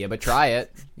 No idea, but try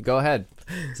it. Go ahead.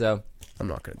 So I'm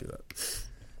not gonna do that.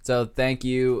 So thank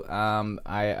you.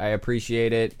 I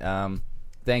appreciate it.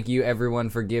 Thank you everyone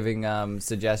for giving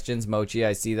suggestions. Mochi,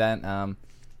 I see that.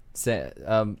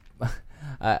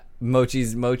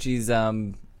 Mochi's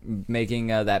making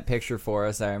that picture for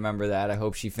us. I remember that. I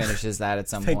hope she finishes that at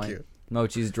some Thank point. you.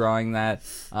 Mochi's drawing that.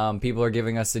 People are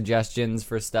giving us suggestions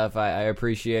for stuff. I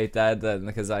appreciate that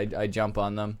because I jump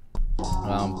on them.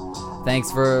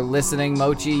 Thanks for listening,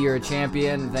 Mochi. You're a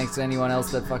champion. Thanks to anyone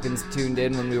else that fucking tuned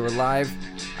in when we were live.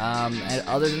 And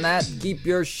other than that, keep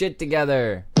your shit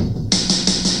together.